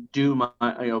do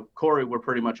my Corey, we're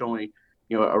pretty much only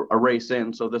a race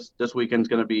in, so this weekend's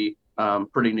going to be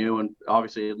pretty new, and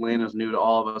obviously Atlanta's new to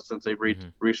all of us since they've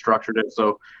restructured it.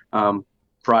 So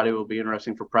Friday will be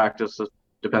interesting for practice,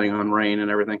 depending on rain and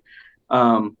everything.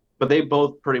 But they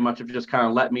both pretty much have just kind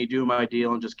of let me do my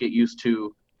deal and just get used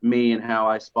to me and how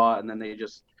I spot. And then they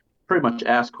just pretty much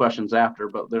ask questions after.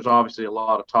 But there's obviously a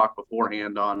lot of talk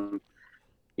beforehand on,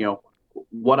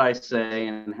 what I say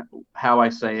and how I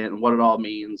say it and what it all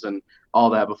means and all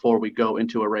that before we go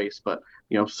into a race. But,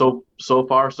 so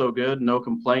far so good. No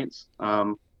complaints.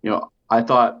 I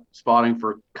thought spotting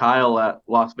for Kyle at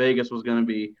Las Vegas was going to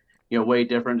be, way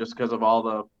different just because of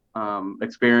all the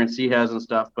experience he has and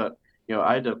stuff. But,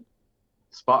 I had to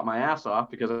spot my ass off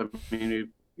because,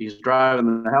 he's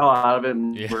driving the hell out of it.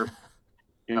 And we're,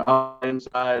 up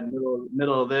inside,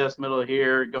 middle of this, middle of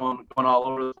here, going all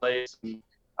over the place. And,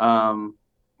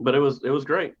 but it was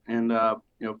great. And,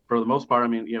 for the most part,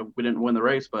 we didn't win the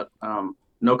race, but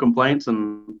no complaints,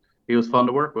 and he was fun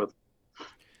to work with.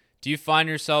 Do you find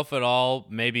yourself at all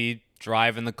maybe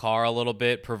driving the car a little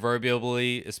bit,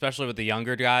 proverbially, especially with the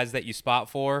younger guys that you spot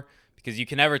for? Because you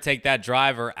can never take that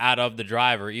driver out of the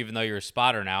driver, even though you're a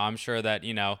spotter now. I'm sure that,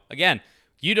 again,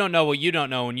 you don't know what you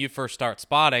don't know when you first start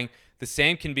spotting. The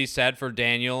same can be said for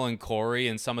Daniel and Corey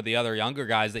and some of the other younger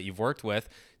guys that you've worked with.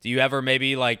 Do you ever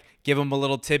maybe give them a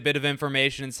little tidbit of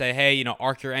information and say, hey,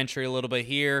 arc your entry a little bit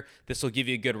here. This will give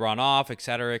you a good run off, et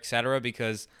cetera,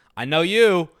 because I know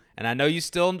you, and I know you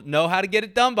still know how to get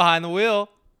it done behind the wheel.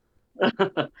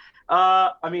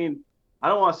 I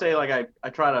don't want to say I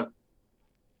try to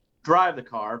drive the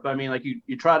car, but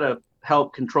you try to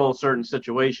help control certain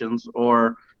situations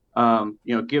or,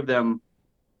 give them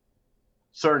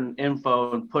certain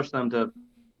info and push them to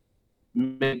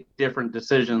make different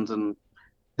decisions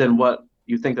than what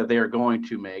you think that they are going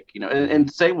to make,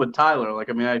 and same with Tyler.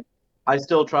 I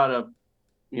still try to,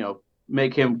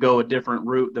 make him go a different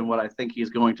route than what I think he's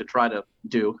going to try to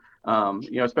do.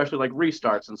 Especially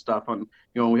restarts and stuff on,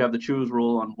 when we have the choose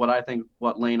rule on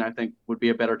what lane I think would be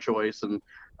a better choice. And,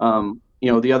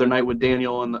 the other night with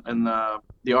Daniel and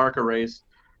the ARCA race,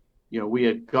 we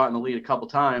had gotten the lead a couple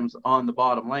times on the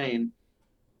bottom lane.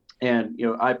 And,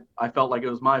 I felt like it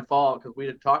was my fault because we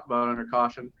didn't talk about it under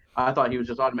caution. I thought he was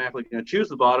just automatically going to choose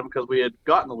the bottom because we had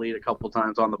gotten the lead a couple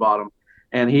times on the bottom.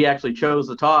 And he actually chose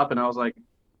the top. And I was like,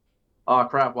 oh,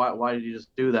 crap, why did you just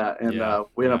do that? And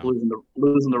we ended up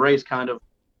losing the race kind of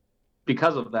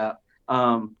because of that.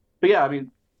 But, yeah,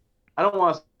 I don't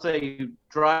want to say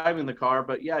driving the car,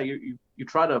 but, yeah, you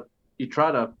try to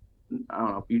I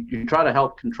don't know, you try to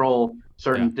help control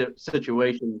certain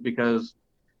situations because,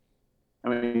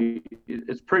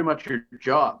 it's pretty much your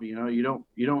job. You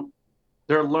don't.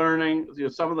 They're learning.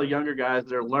 Some of the younger guys,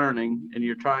 they're learning, and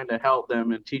you're trying to help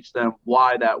them and teach them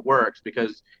why that works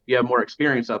because you have more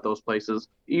experience at those places,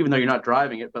 even though you're not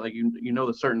driving it. But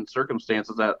the certain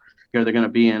circumstances that they're going to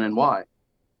be in and why.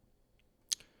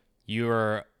 You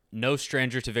are no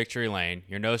stranger to victory lane.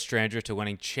 You're no stranger to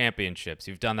winning championships.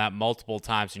 You've done that multiple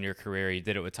times in your career. You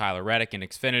did it with Tyler Reddick in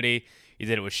Xfinity. You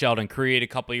did it with Sheldon Creed a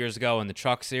couple years ago in the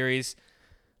Truck Series.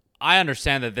 I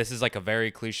understand that this is a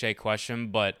very cliche question,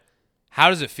 but how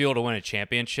does it feel to win a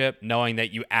championship knowing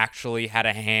that you actually had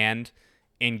a hand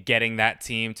in getting that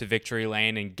team to victory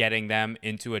lane and getting them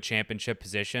into a championship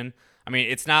position?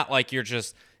 It's not like you're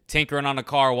just tinkering on a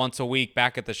car once a week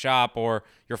back at the shop or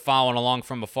you're following along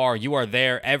from afar. You are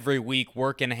there every week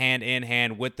working hand in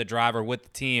hand with the driver, with the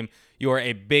team. You are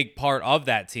a big part of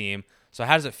that team. So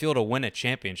how does it feel to win a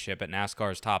championship at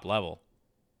NASCAR's top level?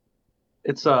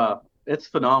 It's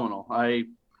phenomenal.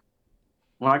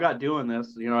 When I got doing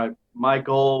this, my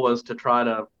goal was to try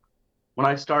to, when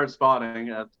I started spotting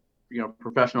at,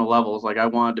 professional levels, I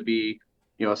wanted to be,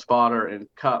 a spotter in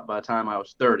Cup by the time I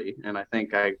was 30. And I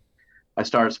think I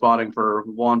started spotting for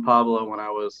Juan Pablo when I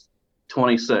was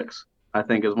 26, I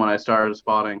think is when I started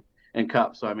spotting in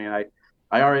Cup. So,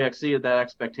 I already exceeded that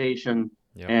expectation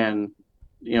and,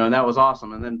 and that was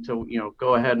awesome. And then to,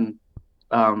 go ahead and,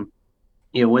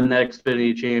 win that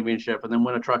Xfinity championship and then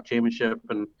win a truck championship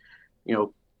and,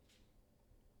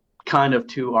 kind of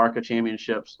 2 ARCA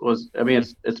championships was,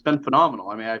 it's been phenomenal.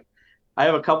 I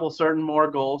have a couple certain more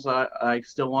goals that I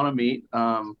still want to meet.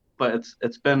 But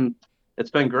it's been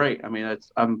great.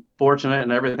 I'm fortunate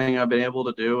in everything I've been able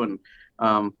to do. And,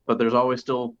 but there's always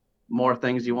still more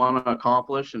things you want to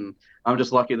accomplish. And I'm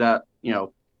just lucky that,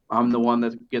 I'm the one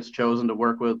that gets chosen to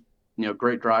work with,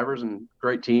 great drivers and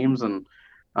great teams. And,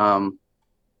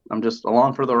 I'm just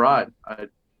along for the ride. I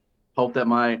hope that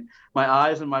my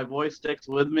eyes and my voice sticks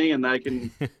with me and I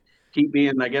can keep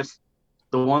being, I guess,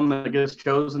 the one that gets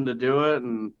chosen to do it.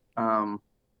 And I'm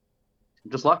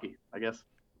just lucky, I guess.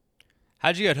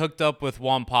 How'd you get hooked up with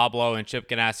Juan Pablo and Chip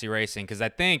Ganassi Racing? Because I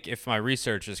think, if my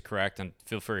research is correct, and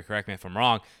feel free to correct me if I'm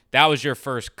wrong, that was your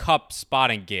first Cup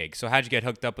spotting gig. So how'd you get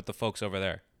hooked up with the folks over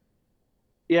there?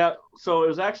 Yeah, so it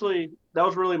was actually that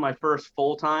was really my first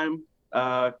full-time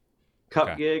Cup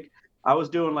gig. I was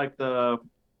doing like the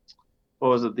what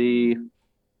was it the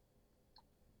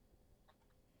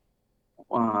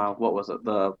what was it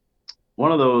the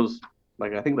one of those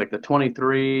like I think like the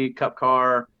 23 Cup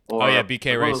car or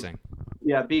BK Racing.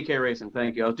 Yeah, BK Racing.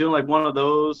 Thank you. I was doing like one of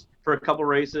those for a couple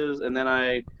races, and then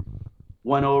I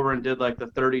went over and did like the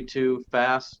 32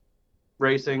 fast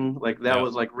racing. Like that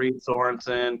was like Reed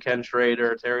Sorensen, Ken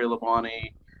Schrader, Terry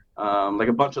Labonte, like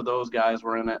a bunch of those guys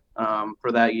were in it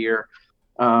for that year.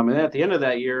 And then at the end of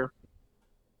that year,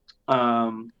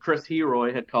 Chris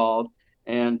Heroy had called,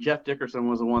 and Jeff Dickerson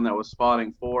was the one that was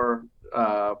spotting for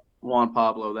Juan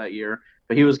Pablo that year.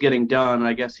 But he was getting done, and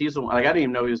I guess he's the one. Like I didn't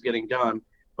even know he was getting done.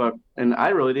 And I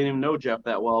really didn't even know Jeff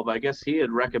that well, but I guess he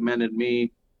had recommended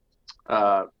me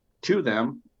to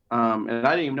them, and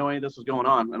I didn't even know any of this was going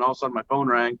on. And all of a sudden, my phone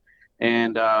rang,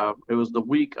 and it was the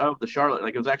week of the Charlotte.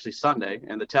 Like it was actually Sunday,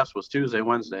 and the test was Tuesday,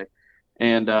 Wednesday,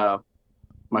 and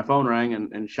my phone rang,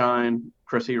 and Shine,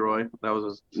 Chris Heroy, that was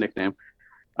his nickname.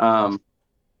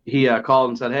 He called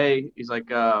and said, "Hey," he's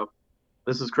like,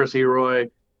 "This is Chris Heroy,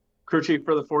 crew chief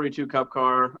for the 42 Cup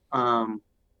car.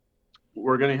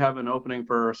 We're going to have an opening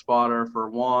for a spotter for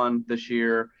Juan this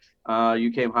year. You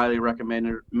came highly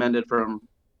recommended from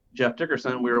Jeff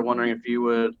Dickerson. We were wondering if you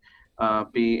would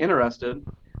be interested."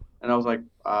 And I was like,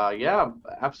 "Yeah,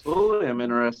 absolutely, I'm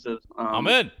interested. I'm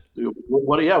in.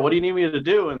 What do you need me to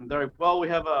do?" And they're like, "Well, we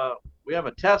have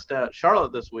a test at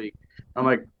Charlotte this week." I'm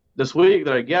like, "This week?"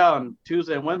 They're like, "Yeah, on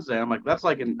Tuesday and Wednesday." I'm like, "That's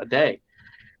like in a day."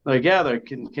 Like, yeah,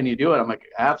 can you do it? I'm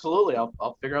like, absolutely.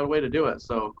 I'll figure out a way to do it.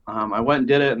 So I went and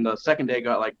did it, and the second day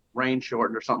got like rain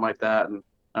shortened or something like that, and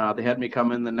they had me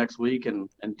come in the next week and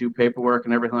do paperwork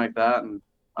and everything like that. And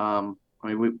I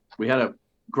mean, we had a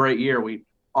great year. We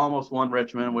almost won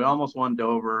Richmond. We almost won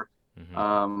Dover.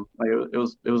 It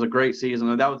was a great season,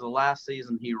 and that was the last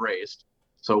season he raced.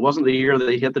 So it wasn't the year that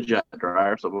he hit the jet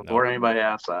dryer. So before anybody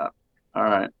asked that, all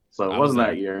right. So it wasn't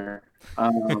that year.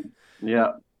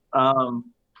 Yeah.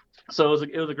 So it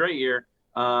was a great year.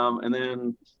 And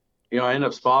then, I ended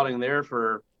up spotting there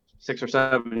for 6 or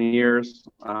 7 years.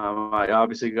 I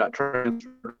obviously got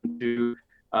transferred to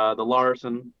the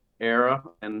Larson era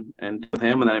and with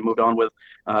him, and then I moved on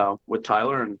with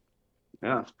Tyler, and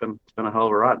yeah, it's been a hell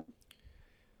of a ride.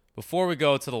 Before we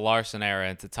go to the Larson era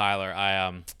and to Tyler,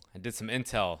 I did some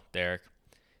intel, Derek,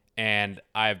 and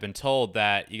I've been told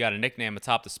that you got a nickname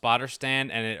atop the spotter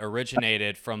stand, and it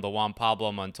originated from the Juan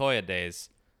Pablo Montoya days.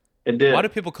 It did. Why do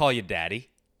people call you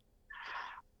Daddy?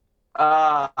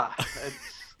 I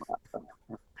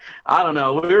don't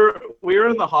know. We were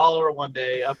in the holler one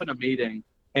day up in a meeting,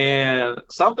 and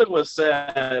something was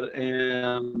said,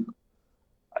 and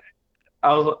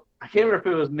I can't remember if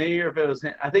it was me or if it was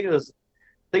him. I think it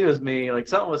was me. Like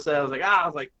something was said. I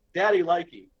was like, Daddy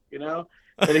likey,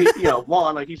 And he,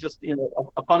 Juan, like he's just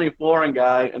a funny foreign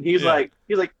guy, and he's like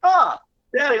Daddy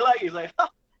likey. He's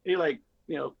like,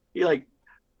 he like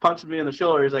punched me in the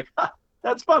shoulder. He's like,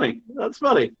 that's funny. Like,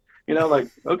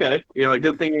 okay.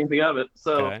 Didn't think anything of it.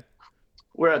 So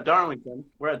we're at Darlington,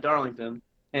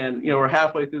 and, we're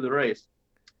halfway through the race,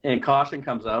 and caution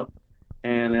comes out,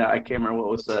 and I can't remember what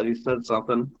was said. He said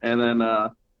something, and then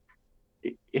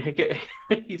he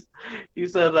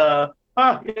said, yeah,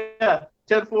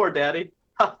 10-4, Daddy.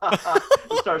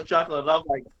 He starts chuckling, and I'm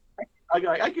like,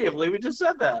 I can't believe he just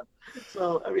said that.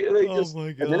 So, I mean,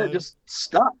 and then it just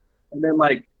stopped. And then,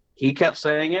 like, he kept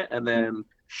saying it, and then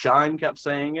Shine kept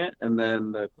saying it, and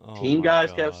then the team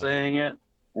guys kept saying it,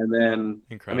 and then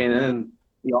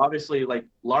obviously, like,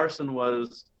 Larson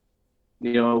was,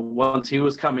 once he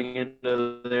was coming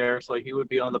into there, so he would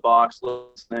be on the box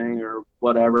listening or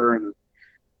whatever, and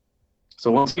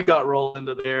so once he got rolled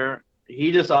into there,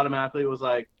 he just automatically was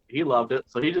like, he loved it,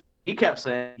 so he kept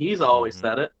saying, he's always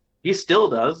said it, he still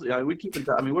does. We keep in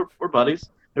touch. I mean, we're buddies.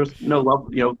 There's no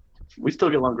love, we still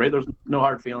get along great. There's no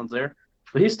hard feelings there,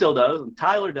 but he still does, and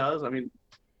Tyler does. I mean,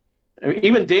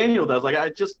 even Daniel does. Like I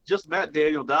just met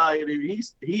Daniel Dye, and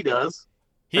he does.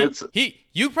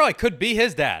 You probably could be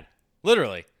his dad,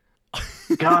 literally.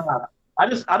 God, I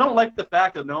don't like the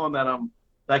fact of knowing that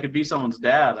I could be someone's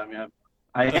dad. I mean,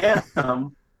 I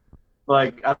am.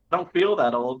 Like I don't feel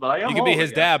that old, but I am. You could be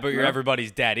his dad, but you're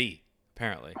everybody's daddy,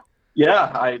 apparently.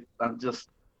 Yeah, I'm just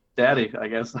daddy, I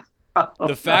guess.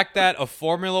 The fact that a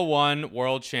Formula One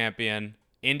world champion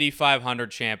Indy 500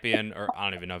 champion, or I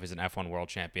don't even know if he's an F1 world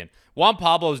champion. Juan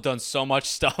Pablo's done so much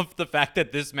stuff. The fact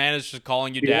that this man is just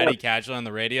calling you daddy casually on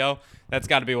the radio, that's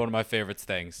got to be one of my favorite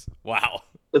things. Wow.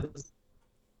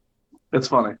 It's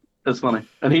funny. It's funny.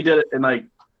 And he did it in like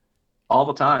all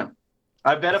the time.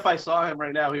 I bet if I saw him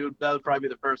right now, that would probably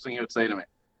be the first thing he would say to me.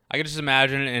 I could just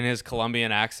imagine it in his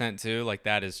Colombian accent too. Like,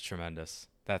 that is tremendous.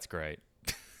 That's great.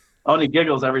 Oh, and he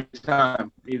giggles every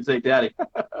time he'd say daddy.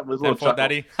 With a little chuckle.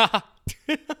 Daddy?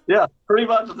 Yeah, pretty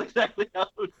much. That's exactly how it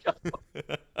would go.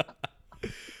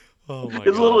 Oh my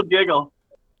His God. little giggle.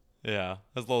 Yeah,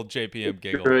 his little JPM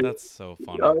giggle. Great. That's so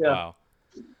funny. Oh, yeah. Wow.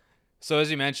 So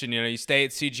as you mentioned, you stay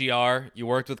at CGR. You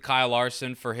worked with Kyle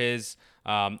Larson for his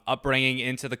upbringing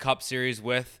into the Cup Series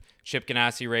with Chip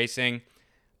Ganassi Racing.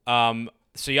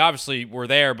 So you obviously were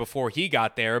there before he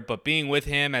got there, but being with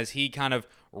him as he kind of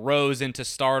rose into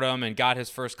stardom and got his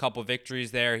first couple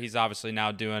victories there, he's obviously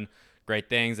now doing great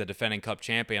things, a defending Cup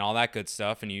champion, all that good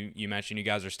stuff. And you mentioned you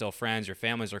guys are still friends, your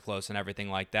families are close and everything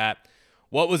like that.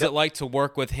 What was it like to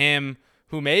work with him,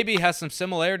 who maybe has some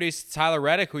similarities to Tyler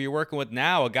Reddick, who you're working with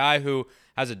now, a guy who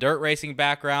has a dirt racing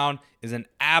background, is an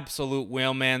absolute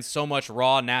wheelman, so much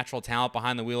raw, natural talent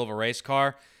behind the wheel of a race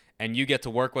car, and you get to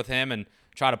work with him and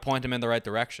try to point him in the right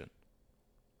direction?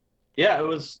 Yeah, it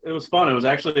was fun. It was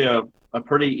actually a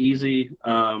pretty easy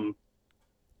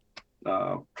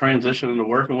transition into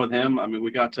working with him. I mean,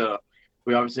 we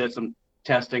obviously had some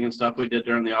testing and stuff we did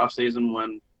during the off season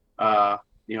when I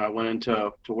went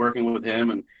into working with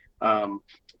him, and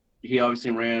he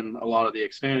obviously ran a lot of the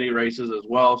Xfinity races as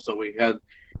well. So we had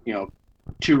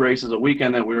 2 races a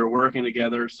weekend that we were working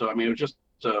together. So I mean, it was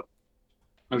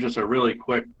just a really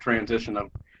quick transition of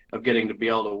getting to be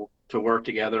able to work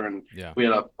together, and we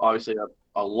had obviously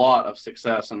a lot of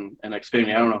success in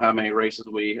Xfinity. I don't know how many races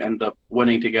we ended up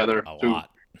winning together. A lot.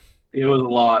 It was a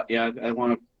lot. Yeah, it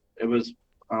was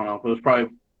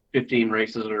probably 15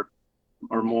 races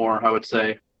or more, I would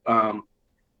say. But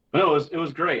it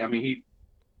was great. I mean,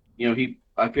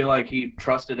 I feel like he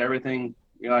trusted everything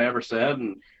I ever said,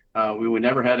 and we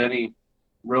never had any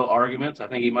real arguments. I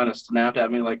think he might have snapped at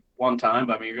me like one time,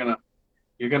 but I mean,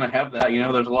 you're gonna have that.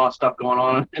 There's a lot of stuff going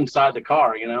on inside the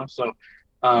car. So.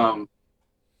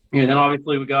 And then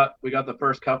obviously we got the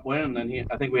first Cup win, and then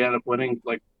I think we ended up winning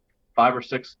like 5 or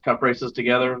 6 Cup races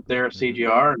together there at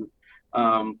CGR,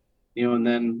 and and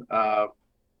then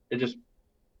it just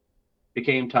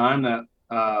became time that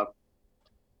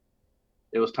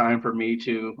it was time for me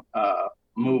to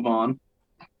move on.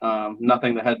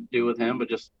 Nothing that had to do with him, but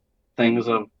just things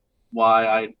of why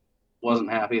I wasn't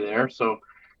happy there. So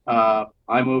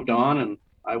I moved on, and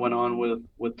I went on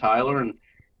with Tyler, and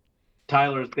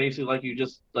Tyler is basically like you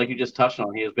just touched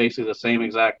on. He is basically the same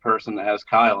exact person as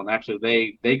Kyle, and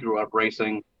actually they grew up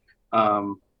racing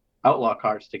outlaw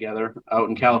cars together out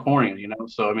in California.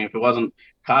 So I mean, if it wasn't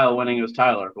Kyle winning, it was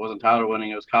Tyler. If it wasn't Tyler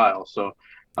winning, it was Kyle. So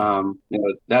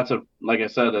that's like I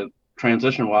said,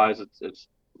 transition wise, it's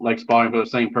like spotting for the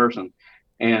same person.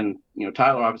 And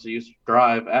Tyler obviously used to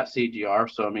drive at CGR.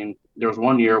 So I mean, there was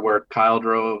one year where Kyle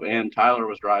drove and Tyler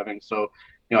was driving. So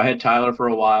I had Tyler for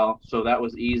a while, so that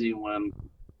was easy when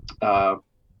the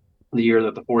year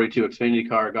that the 42 Xfinity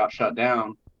car got shut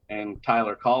down, and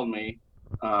Tyler called me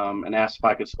and asked if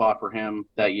I could spot for him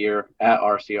that year at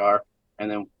RCR.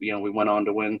 And then, we went on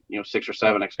to win, 6 or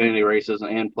 7 Xfinity races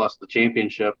and plus the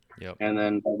championship. Yep. And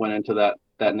then went into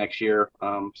that next year,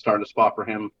 starting to spot for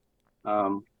him,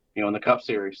 in the Cup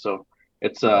Series. So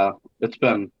it's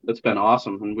been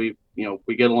awesome. And we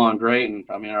get along great. And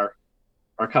I mean, our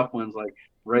Cup wins like,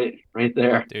 right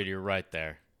there. Dude, you're right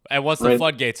there. And once the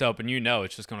floodgates open,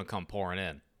 it's just going to come pouring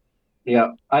in.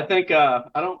 Yeah, I think I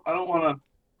don't want to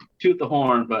toot the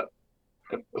horn, but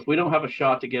if we don't have a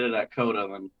shot to get it at COTA,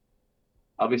 then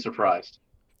I'll be surprised.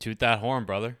 Toot that horn,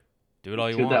 brother. Do it all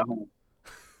you Toot want.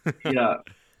 That horn. Yeah,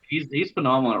 he's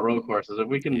phenomenal at road courses. If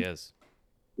we can, he is.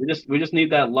 We just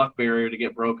need that luck barrier to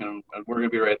get broken, and we're gonna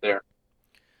be right there.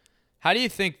 How do you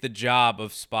think the job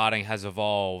of spotting has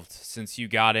evolved since you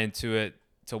got into it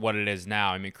to what it is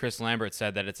now? I mean, Chris Lambert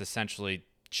said that it's essentially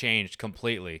changed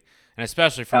completely, and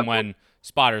especially from when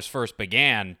spotters first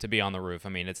began to be on the roof. I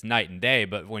mean, it's night and day,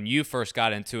 but when you first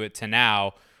got into it to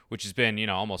now, which has been,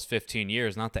 almost 15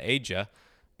 years, not to age you,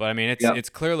 but I mean, it's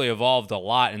clearly evolved a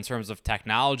lot in terms of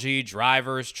technology,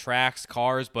 drivers, tracks,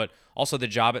 cars, but also the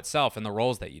job itself and the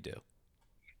roles that you do.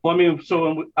 Well, I mean,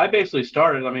 so when I basically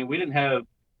started, I mean, we didn't have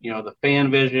the fan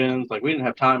visions, like we didn't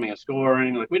have timing and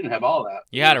scoring, like we didn't have all that.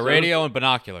 You had a radio and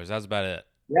binoculars. That's about it.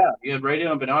 Yeah, you had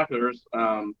radio and binoculars,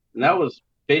 and that was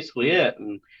basically it.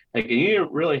 And like, you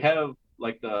didn't really have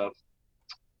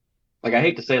I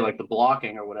hate to say like the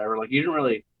blocking or whatever. Like you didn't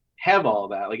really have all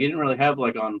that. Like, you didn't really have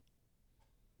like on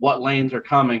what lanes are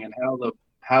coming and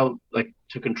how like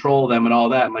to control them and all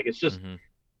that. And like, it's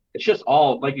just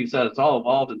all, like you said, it's all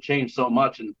evolved and changed so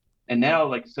much. And now,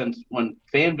 like, since when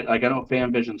I know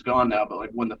Fan Vision's gone now, but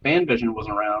like when the Fan Vision was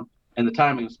around and the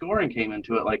timing and scoring came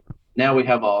into it, like now we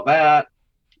have all that.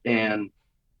 And,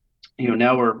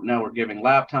 now we're giving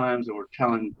lap times, and we're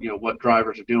telling, what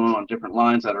drivers are doing on different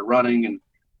lines that are running, and,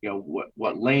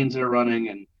 what lanes they're running,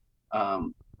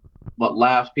 and what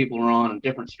laps people are on, and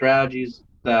different strategies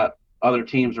that other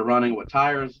teams are running, what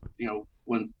tires,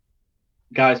 when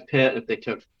guys pit, if they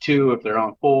took 2, if they're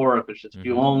on 4, if it's just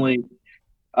fuel only.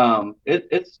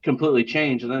 It's completely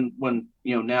changed. And then when,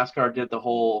 NASCAR did the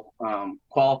whole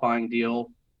qualifying deal,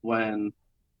 when,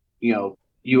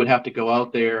 you would have to go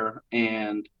out there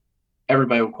and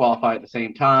everybody would qualify at the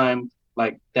same time,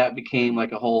 like that became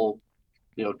like a whole,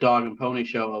 dog and pony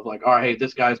show of like, all right, hey,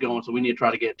 this guy's going, so we need to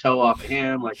try to get a toe off of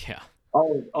him. Like,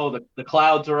 the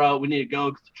clouds are out, we need to go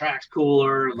because the track's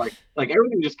cooler. Like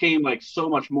everything just came like so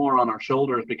much more on our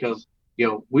shoulders because,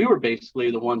 we were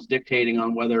basically the ones dictating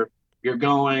on whether you're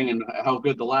going and how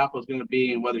good the lap was going to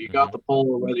be and whether you got the pole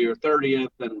or whether you're 30th.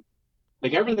 And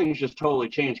like everything's just totally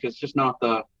changed because it's just not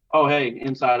the, oh, hey,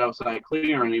 inside, outside,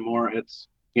 clear anymore. It's,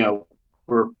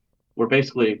 we're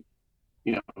basically,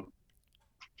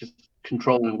 just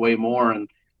controlling way more. And,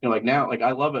 like now, like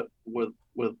I love it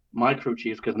with my crew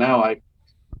chiefs because now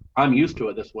I'm used to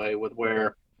it this way with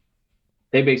where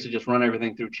they basically just run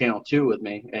everything through channel 2 with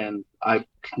me. And I,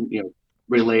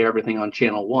 relay everything on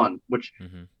channel 1, which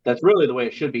that's really the way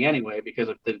it should be anyway, because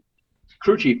if the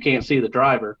crew chief can't see the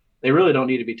driver, they really don't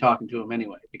need to be talking to him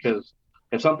anyway, because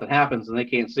if something happens and they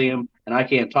can't see him and I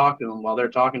can't talk to them while they're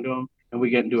talking to him and we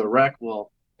get into a wreck,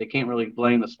 well, they can't really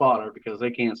blame the spotter because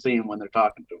they can't see him when they're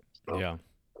talking to him. So, yeah.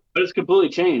 But it's completely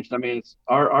changed. I mean, it's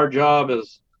our job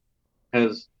has,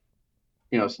 it's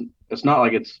not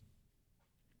like it's,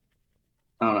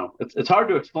 I don't know. It's hard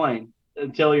to explain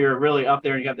until you're really up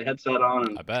there and you got the headset on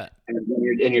and I bet.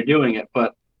 and you're doing it.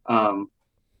 But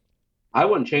I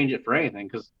wouldn't change it for anything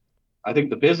because I think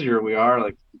the busier we are,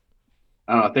 like,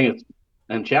 I don't know, I think it's,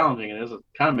 and challenging it is, it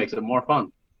kind of makes it more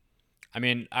fun. I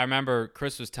mean, I remember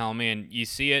Chris was telling me, and you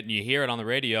see it and you hear it on the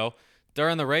radio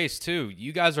during the race too.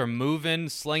 You guys are moving,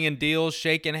 slinging deals,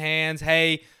 shaking hands.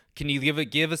 Hey, can you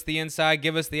give us the inside,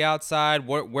 give us the outside?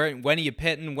 When are you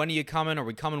pitting? When are you coming? Are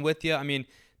we coming with you? I mean,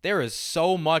 there is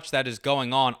so much that is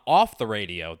going on off the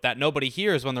radio that nobody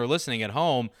hears when they're listening at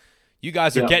home. You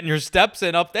guys are getting your steps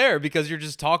in up there because you're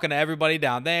just talking to everybody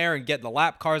down there and getting the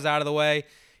lap cars out of the way.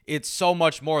 It's so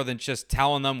much more than just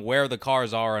telling them where the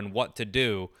cars are and what to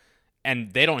do.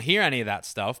 And they don't hear any of that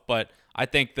stuff, but I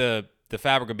think the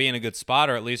fabric of being a good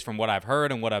spotter, at least from what I've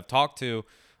heard and what I've talked to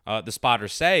the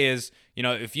spotters say, is,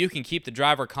 if you can keep the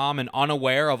driver calm and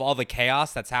unaware of all the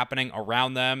chaos that's happening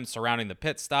around them, surrounding the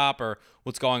pit stop or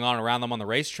what's going on around them on the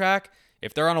racetrack,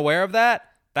 if they're unaware of that,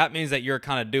 that means that you're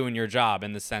kind of doing your job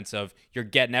in the sense of you're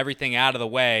getting everything out of the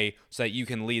way so that you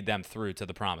can lead them through to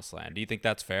the promised land. Do you think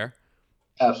that's fair?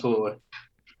 Absolutely.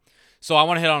 So I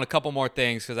want to hit on a couple more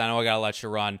things because I know I got to let you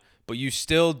run, but you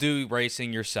still do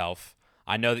racing yourself.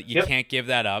 I know that you can't give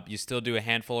that up. You still do a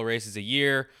handful of races a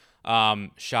year.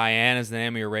 Cheyenne is the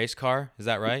name of your race car. Is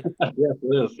that right? Yes,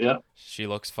 it is. Yeah. She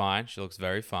looks fine. She looks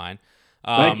very fine.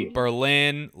 Thank you.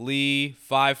 Berlin, Lee,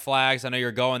 Five Flags. I know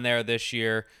you're going there this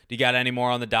year. Do you got any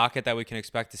more on the docket that we can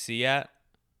expect to see yet?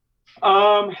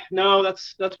 No,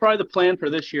 that's probably the plan for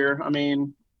this year. I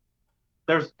mean,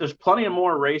 there's plenty of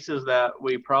more races that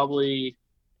we probably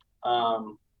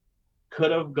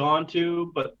could have gone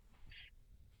to, but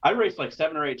I raced like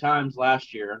 7 or 8 times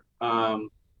last year. And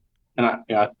I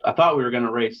thought we were going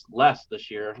to race less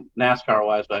this year, NASCAR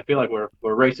wise, but I feel like we're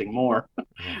racing more.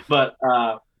 But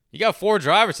you got 4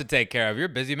 drivers to take care of. You're a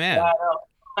busy man. Yeah,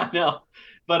 I know.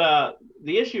 But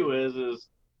the issue is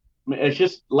it's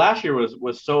just last year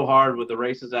was so hard with the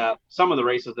races that some of the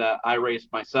races that I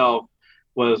raced myself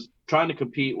was trying to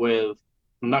compete with,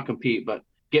 not compete, but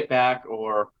get back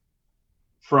or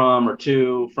from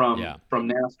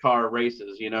NASCAR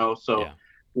races, So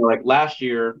like last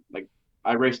year, like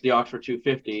I raced the Oxford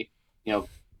 250,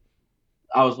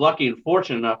 I was lucky and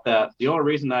fortunate enough that the only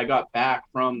reason that I got back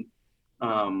from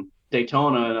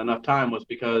Daytona in enough time was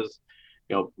because,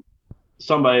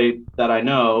 somebody that I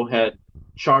know had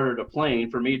chartered a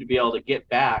plane for me to be able to get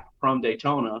back from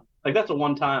Daytona. Like that's a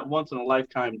once in a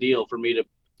lifetime deal for me to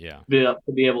be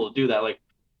able to do that. Like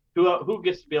who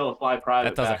gets to be able to fly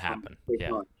private? That doesn't happen.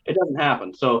 Yeah. It doesn't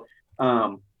happen. So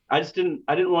I didn't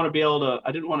want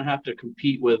to have to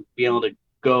compete with being able to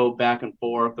go back and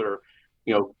forth or,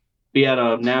 be at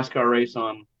a NASCAR race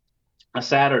on a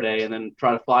Saturday and then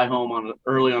try to fly home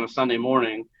early on a Sunday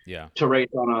morning Yeah. to race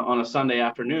on a Sunday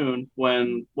afternoon.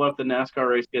 What if the NASCAR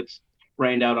race gets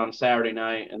rained out on Saturday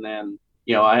night, and then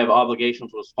I have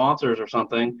obligations with sponsors or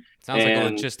something. Sounds like a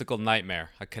And logistical nightmare.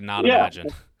 I cannot yeah, imagine.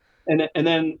 and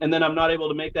then I'm not able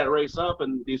to make that race up,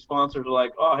 and these sponsors are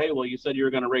like, oh, hey, well, you said you were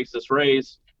going to race this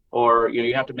race, or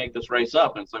you have to make this race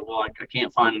up, and it's like, well, I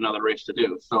can't find another race to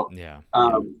do. So Yeah.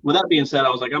 with that being said, I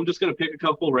was like, I'm just going to pick a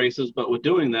couple races, but with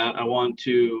doing that, I want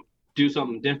to do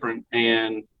something different,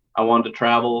 and I wanted to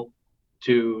travel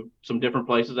to some different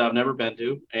places I've never been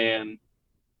to and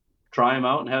try them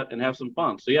out and have some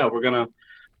fun. So yeah, we're gonna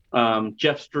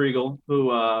Jeff Striegel,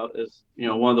 who is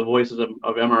one of the voices of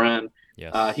MRN.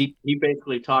 Yes. He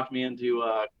basically talked me into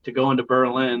to going to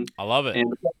Berlin. I love it.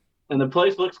 And the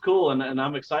place looks cool, and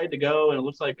I'm excited to go. And it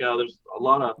looks like there's a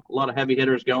lot of heavy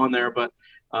hitters going there. But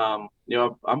I'm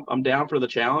down for the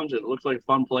challenge. It looks like a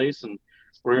fun place, and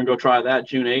we're gonna go try that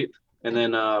June 8th. And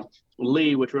then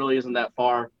Lee, which really isn't that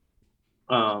far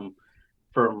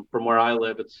from where I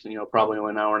live, it's probably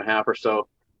only an hour and a half or so.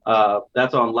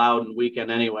 That's on Loudon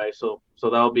weekend anyway, so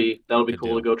that'll be Good cool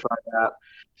deal. to go try that.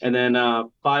 And then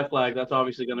Five Flag, that's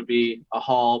obviously going to be a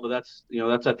haul, but that's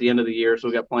at the end of the year, so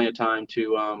we got plenty of time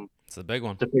to It's a big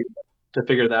one. to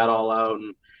figure that all out.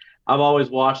 And I've always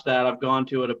watched that. I've gone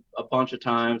to it a bunch of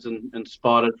times and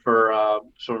spotted for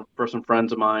some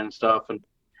friends of mine and stuff. And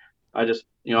I just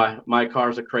my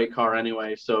car's a crate car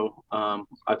anyway, so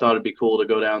I thought it'd be cool to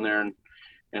go down there and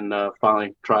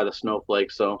finally try the Snowflake.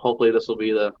 So hopefully this will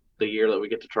be the year that we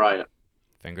get to try it.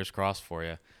 Fingers crossed for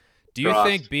you. Do you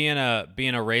think being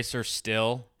a racer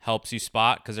still helps you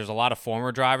spot? Because there's a lot of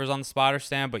former drivers on the spotter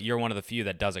stand, but you're one of the few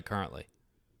that does it currently.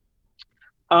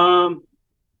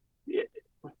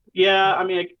 Yeah. I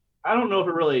mean, I don't know if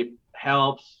it really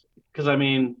helps, because I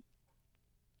mean,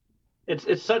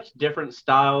 it's such different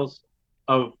styles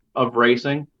of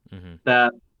racing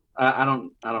that I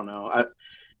don't know.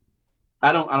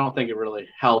 I don't think it really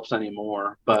helps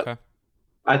anymore. But Okay.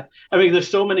 I mean, there's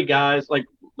so many guys like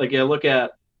look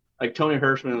at like Tony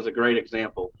Hirschman is a great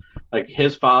example. Like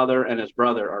his father and his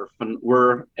brother are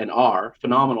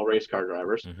phenomenal race car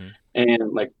drivers,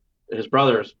 and like his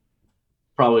brother is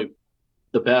probably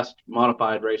the best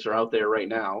modified racer out there right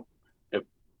now,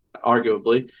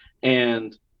 arguably,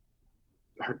 and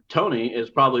Tony is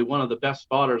probably one of the best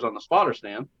spotters on the spotter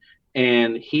stand,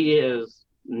 and he has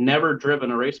never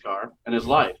driven a race car in his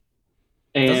life.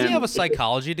 And doesn't he have a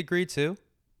psychology degree too?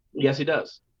 Yes, he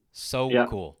does. So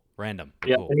cool. Random.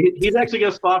 Yeah, Cool. he's actually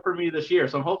going to spot for me this year.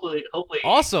 So hopefully,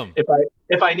 Awesome.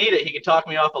 If I need it, he can talk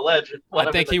me off a ledge.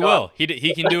 I think he will.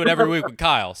 He can do it every week with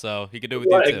Kyle, so he can do it with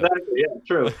you too. Exactly. Yeah,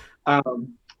 true.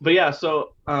 But yeah,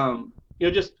 so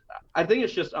just I think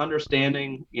it's just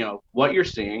understanding what you're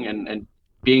seeing and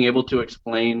being able to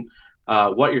explain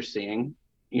what you're seeing,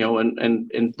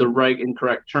 and the right and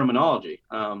correct terminology.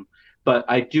 But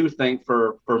I do think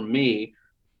for me,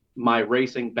 my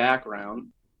racing background,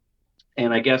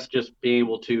 and I guess just being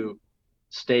able to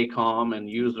stay calm and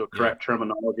use the correct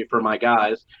terminology for my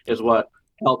guys is what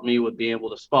helped me with being able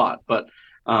to spot. But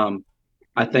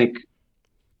I think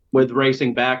with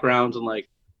racing backgrounds and like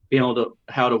being able to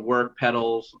how to work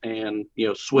pedals and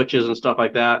switches and stuff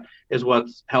like that is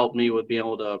what's helped me with being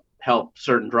able to help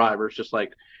certain drivers, just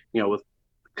like with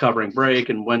covering brake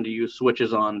and when to use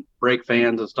switches on brake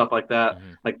fans and stuff like that.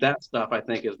 Like that stuff I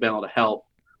think has been able to help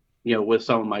with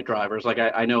some of my drivers. Like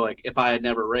I know, like if I had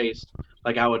never raced,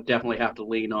 like I would definitely have to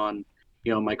lean on,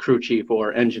 my crew chief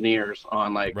or engineers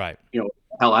on like,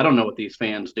 hell, I don't know what these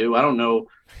fans do. I don't know,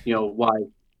 why,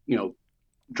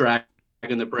 dragging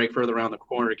the brake further around the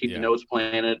corner to keep the nose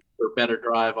planted or better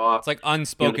drive off. It's like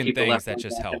unspoken things that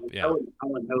just help. Yeah. I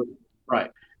wouldn't know.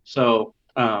 Right. So,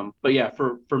 but yeah,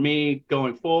 for me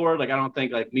going forward, like I don't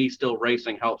think like me still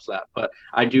racing helps that, but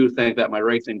I do think that my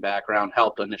racing background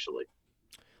helped initially.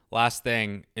 Last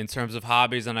thing, in terms of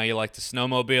hobbies, I know you like to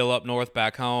snowmobile up north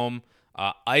back home,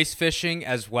 ice fishing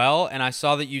as well. And I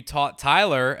saw that you taught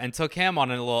Tyler and took him on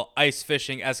a little ice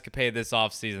fishing escapade this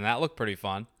offseason. That looked pretty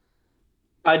fun.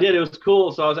 I did. It was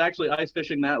cool. So I was actually ice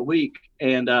fishing that week,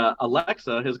 and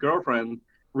Alexa, his girlfriend,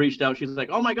 reached out. She's like,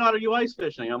 "Oh my God, are you ice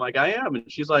fishing?" I'm like, "I am." And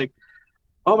she's like,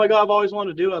 "Oh my God, I've always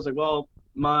wanted to do it." I was like, "Well,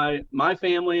 my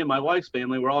family and my wife's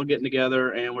family, we're all getting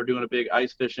together and we're doing a big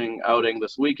ice fishing outing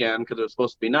this weekend because it was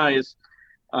supposed to be nice.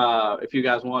 If you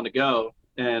guys want to go."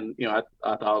 And I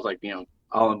thought, I was like,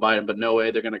 I'll invite them, but no way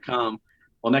they're gonna come.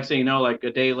 Well, next thing you know, like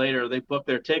a day later, they booked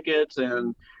their tickets,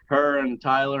 and her and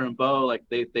Tyler and Bo, like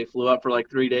they flew up for like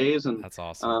 3 days, and that's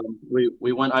awesome.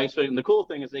 We went ice fishing. The cool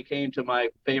thing is they came to my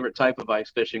favorite type of ice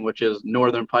fishing, which is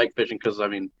northern pike fishing, because I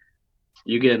mean,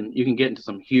 you can get into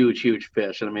some huge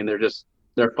fish. And I mean,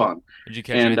 they're fun. Did you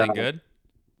catch And anything good?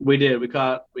 we did. We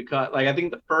caught like I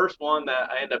think the first one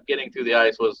that I ended up getting through the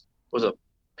ice was a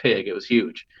pig. It was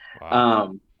huge.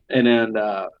 Wow. And then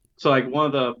so like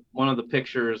one of the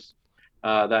pictures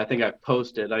that I think I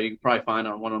posted, you can probably find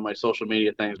on one of my social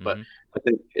media things, but Mm-hmm. I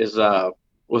think is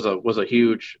was a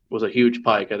huge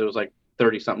pike. It was like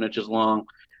 30 something inches long.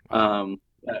 Wow.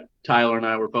 Tyler and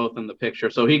I were both in the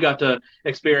picture, so he got to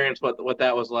experience what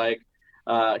that was like.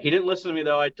 He didn't listen to me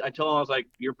though. I told him, I was like,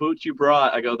 "Your boots you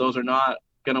brought," I go, "those are not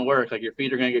gonna work. Like your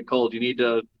feet are gonna get cold. You need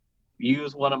to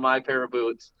use one of my pair of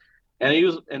boots." And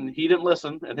he didn't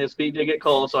listen, and his feet did get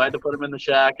cold, so I had to put him in the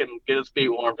shack and get his feet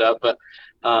warmed up. But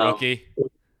Rookie.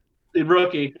 the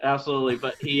rookie, absolutely.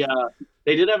 But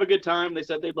they did have a good time. They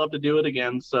said they'd love to do it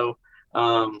again. So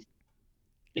um,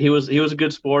 he was a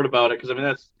good sport about it, because I mean,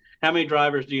 that's how many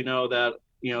drivers do you know that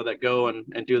go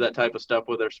and do that type of stuff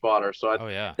with their spotter. So Oh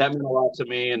yeah. that meant a lot to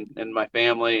me and my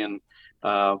family, and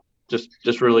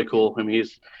just really cool. I mean,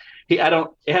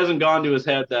 it hasn't gone to his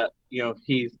head that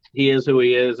he is who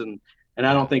he is, and I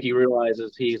Yeah. don't think he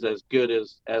realizes he's as good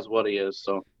as what he is.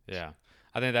 So Yeah.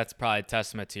 I think that's probably a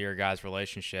testament to your guys'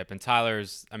 relationship. And Tyler,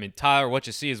 what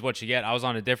you see is what you get. I was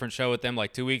on a different show with him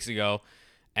like 2 weeks ago,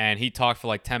 and he talked for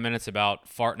like 10 minutes about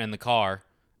farting in the car,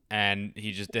 and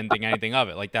he just didn't think anything of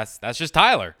it. Like that's just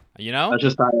Tyler, you know? that's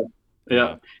just how.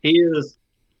 Yeah, he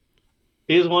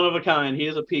is one of a kind. He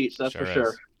is a peach, that's for Sure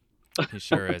sure. is. He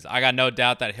sure is. I got no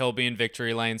doubt that he'll be in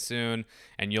victory lane soon,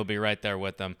 and you'll be right there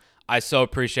with him. I so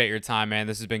appreciate your time, man.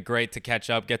 This has been great to catch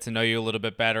up, get to know you a little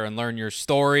bit better, and learn your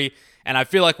story. And I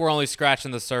feel like we're only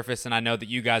scratching the surface, and I know that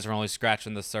you guys are only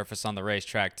scratching the surface on the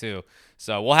racetrack too.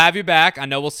 So we'll have you back. I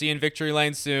know we'll see you in victory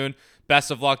lane soon.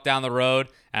 Best of luck down the road,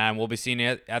 and we'll be seeing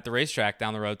you at the racetrack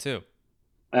down the road too.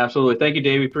 Absolutely. Thank you,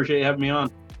 Davey. Appreciate you having me on.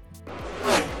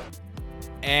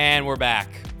 And we're back.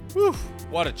 Whew,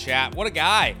 what a chat. What a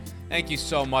guy. Thank you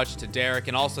so much to Derek,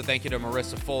 and also thank you to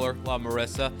Marissa Fuller, love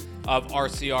Marissa, of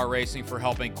RCR Racing for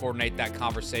helping coordinate that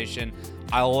conversation.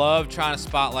 I love trying to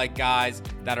spotlight guys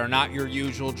that are not your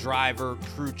usual driver,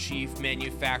 crew chief,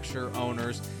 manufacturer,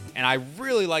 owners, and I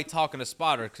really like talking to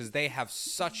spotters because they have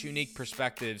such unique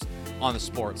perspectives on the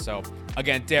sport. So,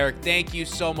 again, Derek, thank you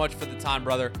so much for the time,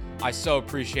 brother. I so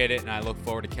appreciate it, and I look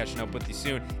forward to catching up with you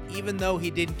soon. Even though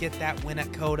he didn't get that win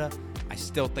at COTA, I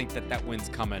still think that win's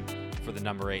coming for the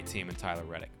number 8 team in Tyler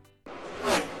Reddick.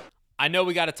 I know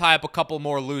we got to tie up a couple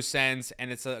more loose ends,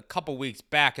 and it's a couple weeks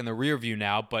back in the rear view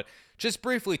now, but just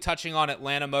briefly touching on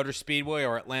Atlanta Motor Speedway,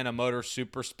 or Atlanta Motor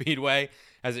Super Speedway,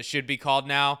 as it should be called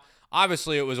now.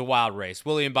 Obviously, it was a wild race.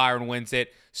 William Byron wins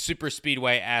it. Super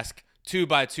Speedway-esque,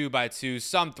 2x2x2,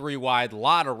 some 3 wide,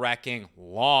 lot of wrecking,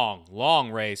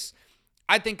 long race.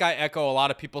 I think I echo a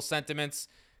lot of people's sentiments.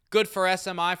 Good for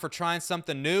SMI for trying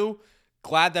something new.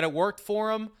 Glad that it worked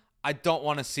for him. I don't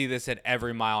want to see this at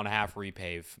every mile-and-a-half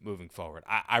repave moving forward.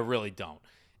 I really don't.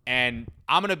 And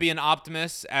I'm going to be an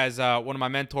optimist, as one of my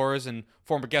mentors and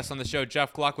former guest on the show,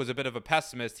 Jeff Gluck, was a bit of a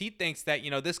pessimist. He thinks that,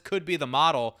 this could be the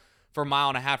model for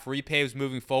mile-and-a-half repaves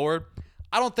moving forward.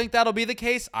 I don't think that'll be the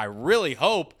case. I really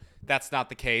hope that's not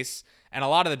the case. And a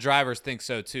lot of the drivers think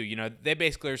so too. They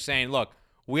basically are saying, look,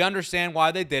 we understand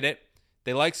why they did it.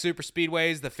 They like super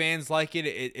speedways. The fans like it.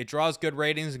 It draws good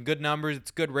ratings and good numbers. It's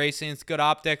good racing. It's good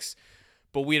optics.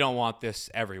 But we don't want this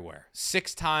everywhere.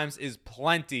 6 times is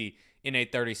plenty in a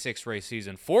 36 race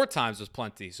season. 4 times was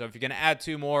plenty. So if you're going to add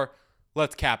 2 more,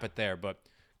 let's cap it there. But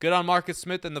good on Marcus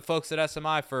Smith and the folks at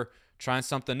SMI for trying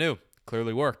something new.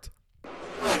 Clearly worked.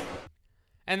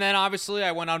 And then obviously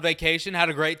I went on vacation, had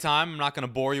a great time. I'm not going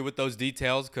to bore you with those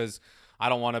details because I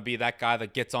don't want to be that guy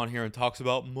that gets on here and talks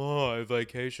about my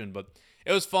vacation. But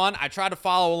it was fun. I tried to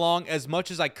follow along as much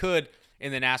as I could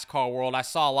in the NASCAR world. I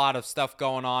saw a lot of stuff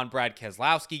going on. Brad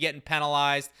Keselowski getting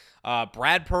penalized.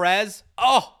 Brad Perez.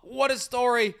 Oh, what a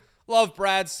story. Love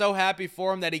Brad. So happy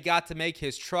for him that he got to make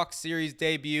his Truck Series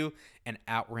debut and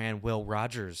outran Will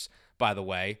Rogers, by the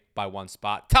way, by 1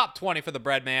 spot. Top 20 for the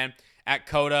bread man at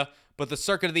COTA. But the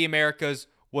Circuit of the Americas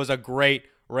was a great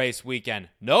race weekend.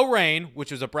 No rain,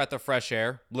 which was a breath of fresh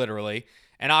air, literally.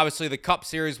 And obviously the Cup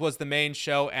Series was the main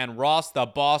show, and Ross the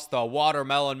Boss, the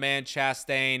Watermelon Man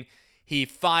Chastain, he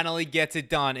finally gets it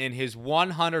done in his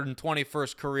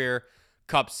 121st career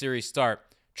Cup Series start.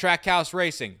 Trackhouse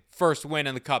Racing, first win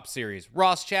in the Cup Series.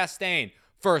 Ross Chastain,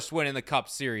 first win in the Cup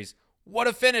Series. What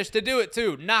a finish to do it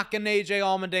too. Knocking AJ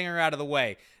Allmendinger out of the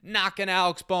way. Knocking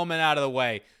Alex Bowman out of the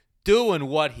way. Doing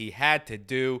what he had to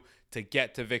do to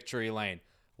get to victory lane.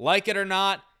 Like it or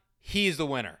not, he's the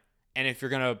winner. And if you're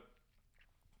gonna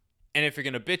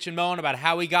bitch and moan about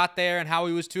how he got there and how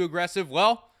he was too aggressive,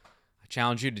 well, I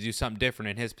challenge you to do something different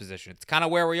in his position. It's kind of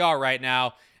where we are right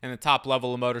now in the top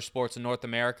level of motorsports in North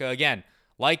America. Again,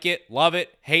 like it, love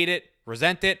it, hate it,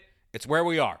 resent it. It's where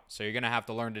we are. So you're going to have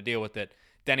to learn to deal with it.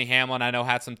 Denny Hamlin, I know,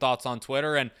 had some thoughts on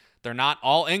Twitter, and they're not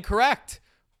all incorrect.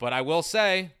 But I will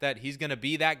say that he's going to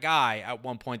be that guy at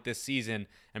one point this season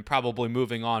and probably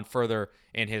moving on further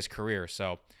in his career.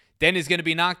 So Denny's going to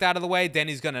be knocked out of the way.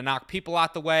 Denny's going to knock people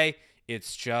out the way.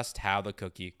 It's just how the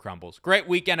cookie crumbles. Great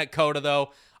weekend at COTA,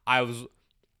 though. I was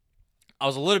a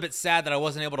little bit sad that I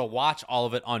wasn't able to watch all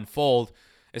of it unfold,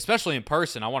 especially in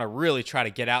person. I want to really try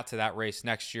to get out to that race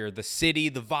next year. The city,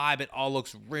 the vibe, it all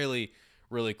looks really,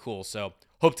 really cool. So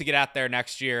hope to get out there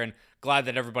next year, and glad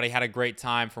that everybody had a great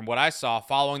time from what I saw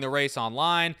following the race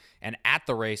online and at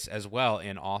the race as well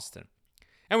in Austin.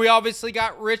 And we obviously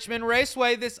got Richmond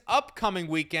Raceway this upcoming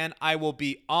weekend. I will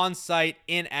be on site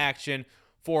in action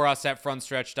for us at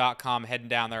frontstretch.com, heading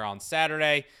down there on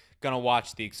Saturday. Going to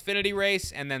watch the Xfinity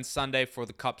race, and then Sunday for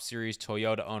the Cup Series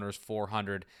Toyota Owners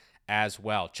 400 as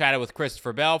well. Chatted with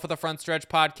Christopher Bell for the Front Stretch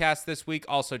podcast this week.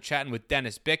 Also chatting with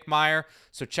Dennis Bickmeyer.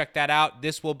 So check that out.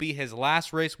 This will be his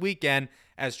last race weekend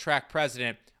as track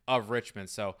president of Richmond.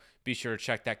 So be sure to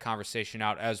check that conversation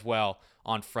out as well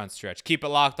on Front Stretch. Keep it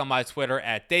locked on my Twitter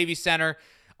at Davey Center.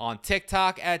 On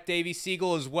TikTok at Davey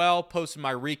Segal as well. Posting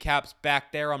my recaps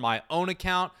back there on my own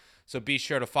account. So be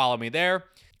sure to follow me there.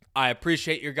 I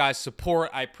appreciate your guys'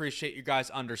 support. I appreciate your guys'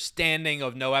 understanding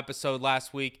of no episode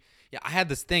last week. Yeah, I had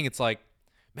this thing. It's like,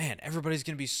 man, everybody's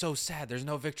going to be so sad. There's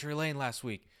no Victory Lane last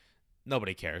week.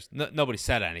 Nobody cares. Nobody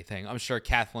said anything. I'm sure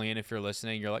Kathleen, if you're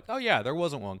listening, you're like, oh, yeah, there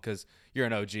wasn't one because you're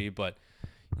an OG. But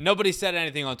nobody said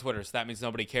anything on Twitter, so that means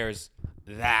nobody cares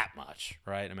that much,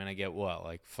 right? I mean, I get what,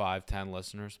 like 5-10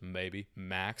 listeners, maybe,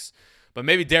 max. But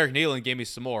maybe Derek Kneeland gave me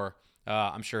some more.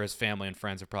 I'm sure his family and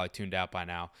friends are probably tuned out by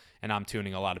now, and I'm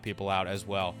tuning a lot of people out as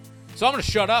well. So I'm going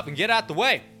to shut up and get out the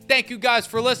way. Thank you guys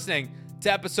for listening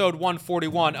to episode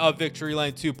 141 of Victory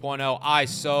Lane 2.0. I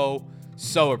so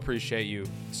appreciate you,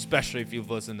 especially if you've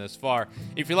listened this far.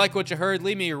 If you like what you heard,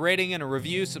 leave me a rating and a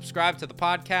review. Subscribe to the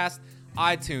podcast,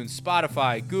 iTunes,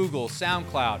 Spotify, Google,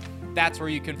 SoundCloud. That's where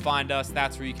you can find us.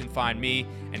 That's where you can find me.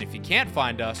 And if you can't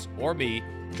find us or me,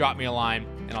 drop me a line,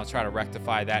 and I'll try to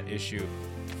rectify that issue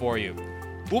for you.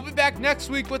 We'll be back next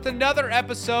week with another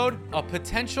episode, a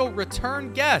potential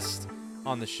return guest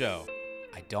on the show.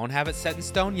 I don't have it set in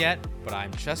stone yet, but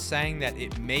I'm just saying that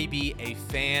it may be a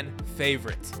fan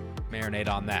favorite. Marinate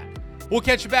on that. We'll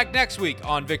catch you back next week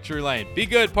on Victory Lane. Be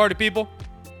good, party people.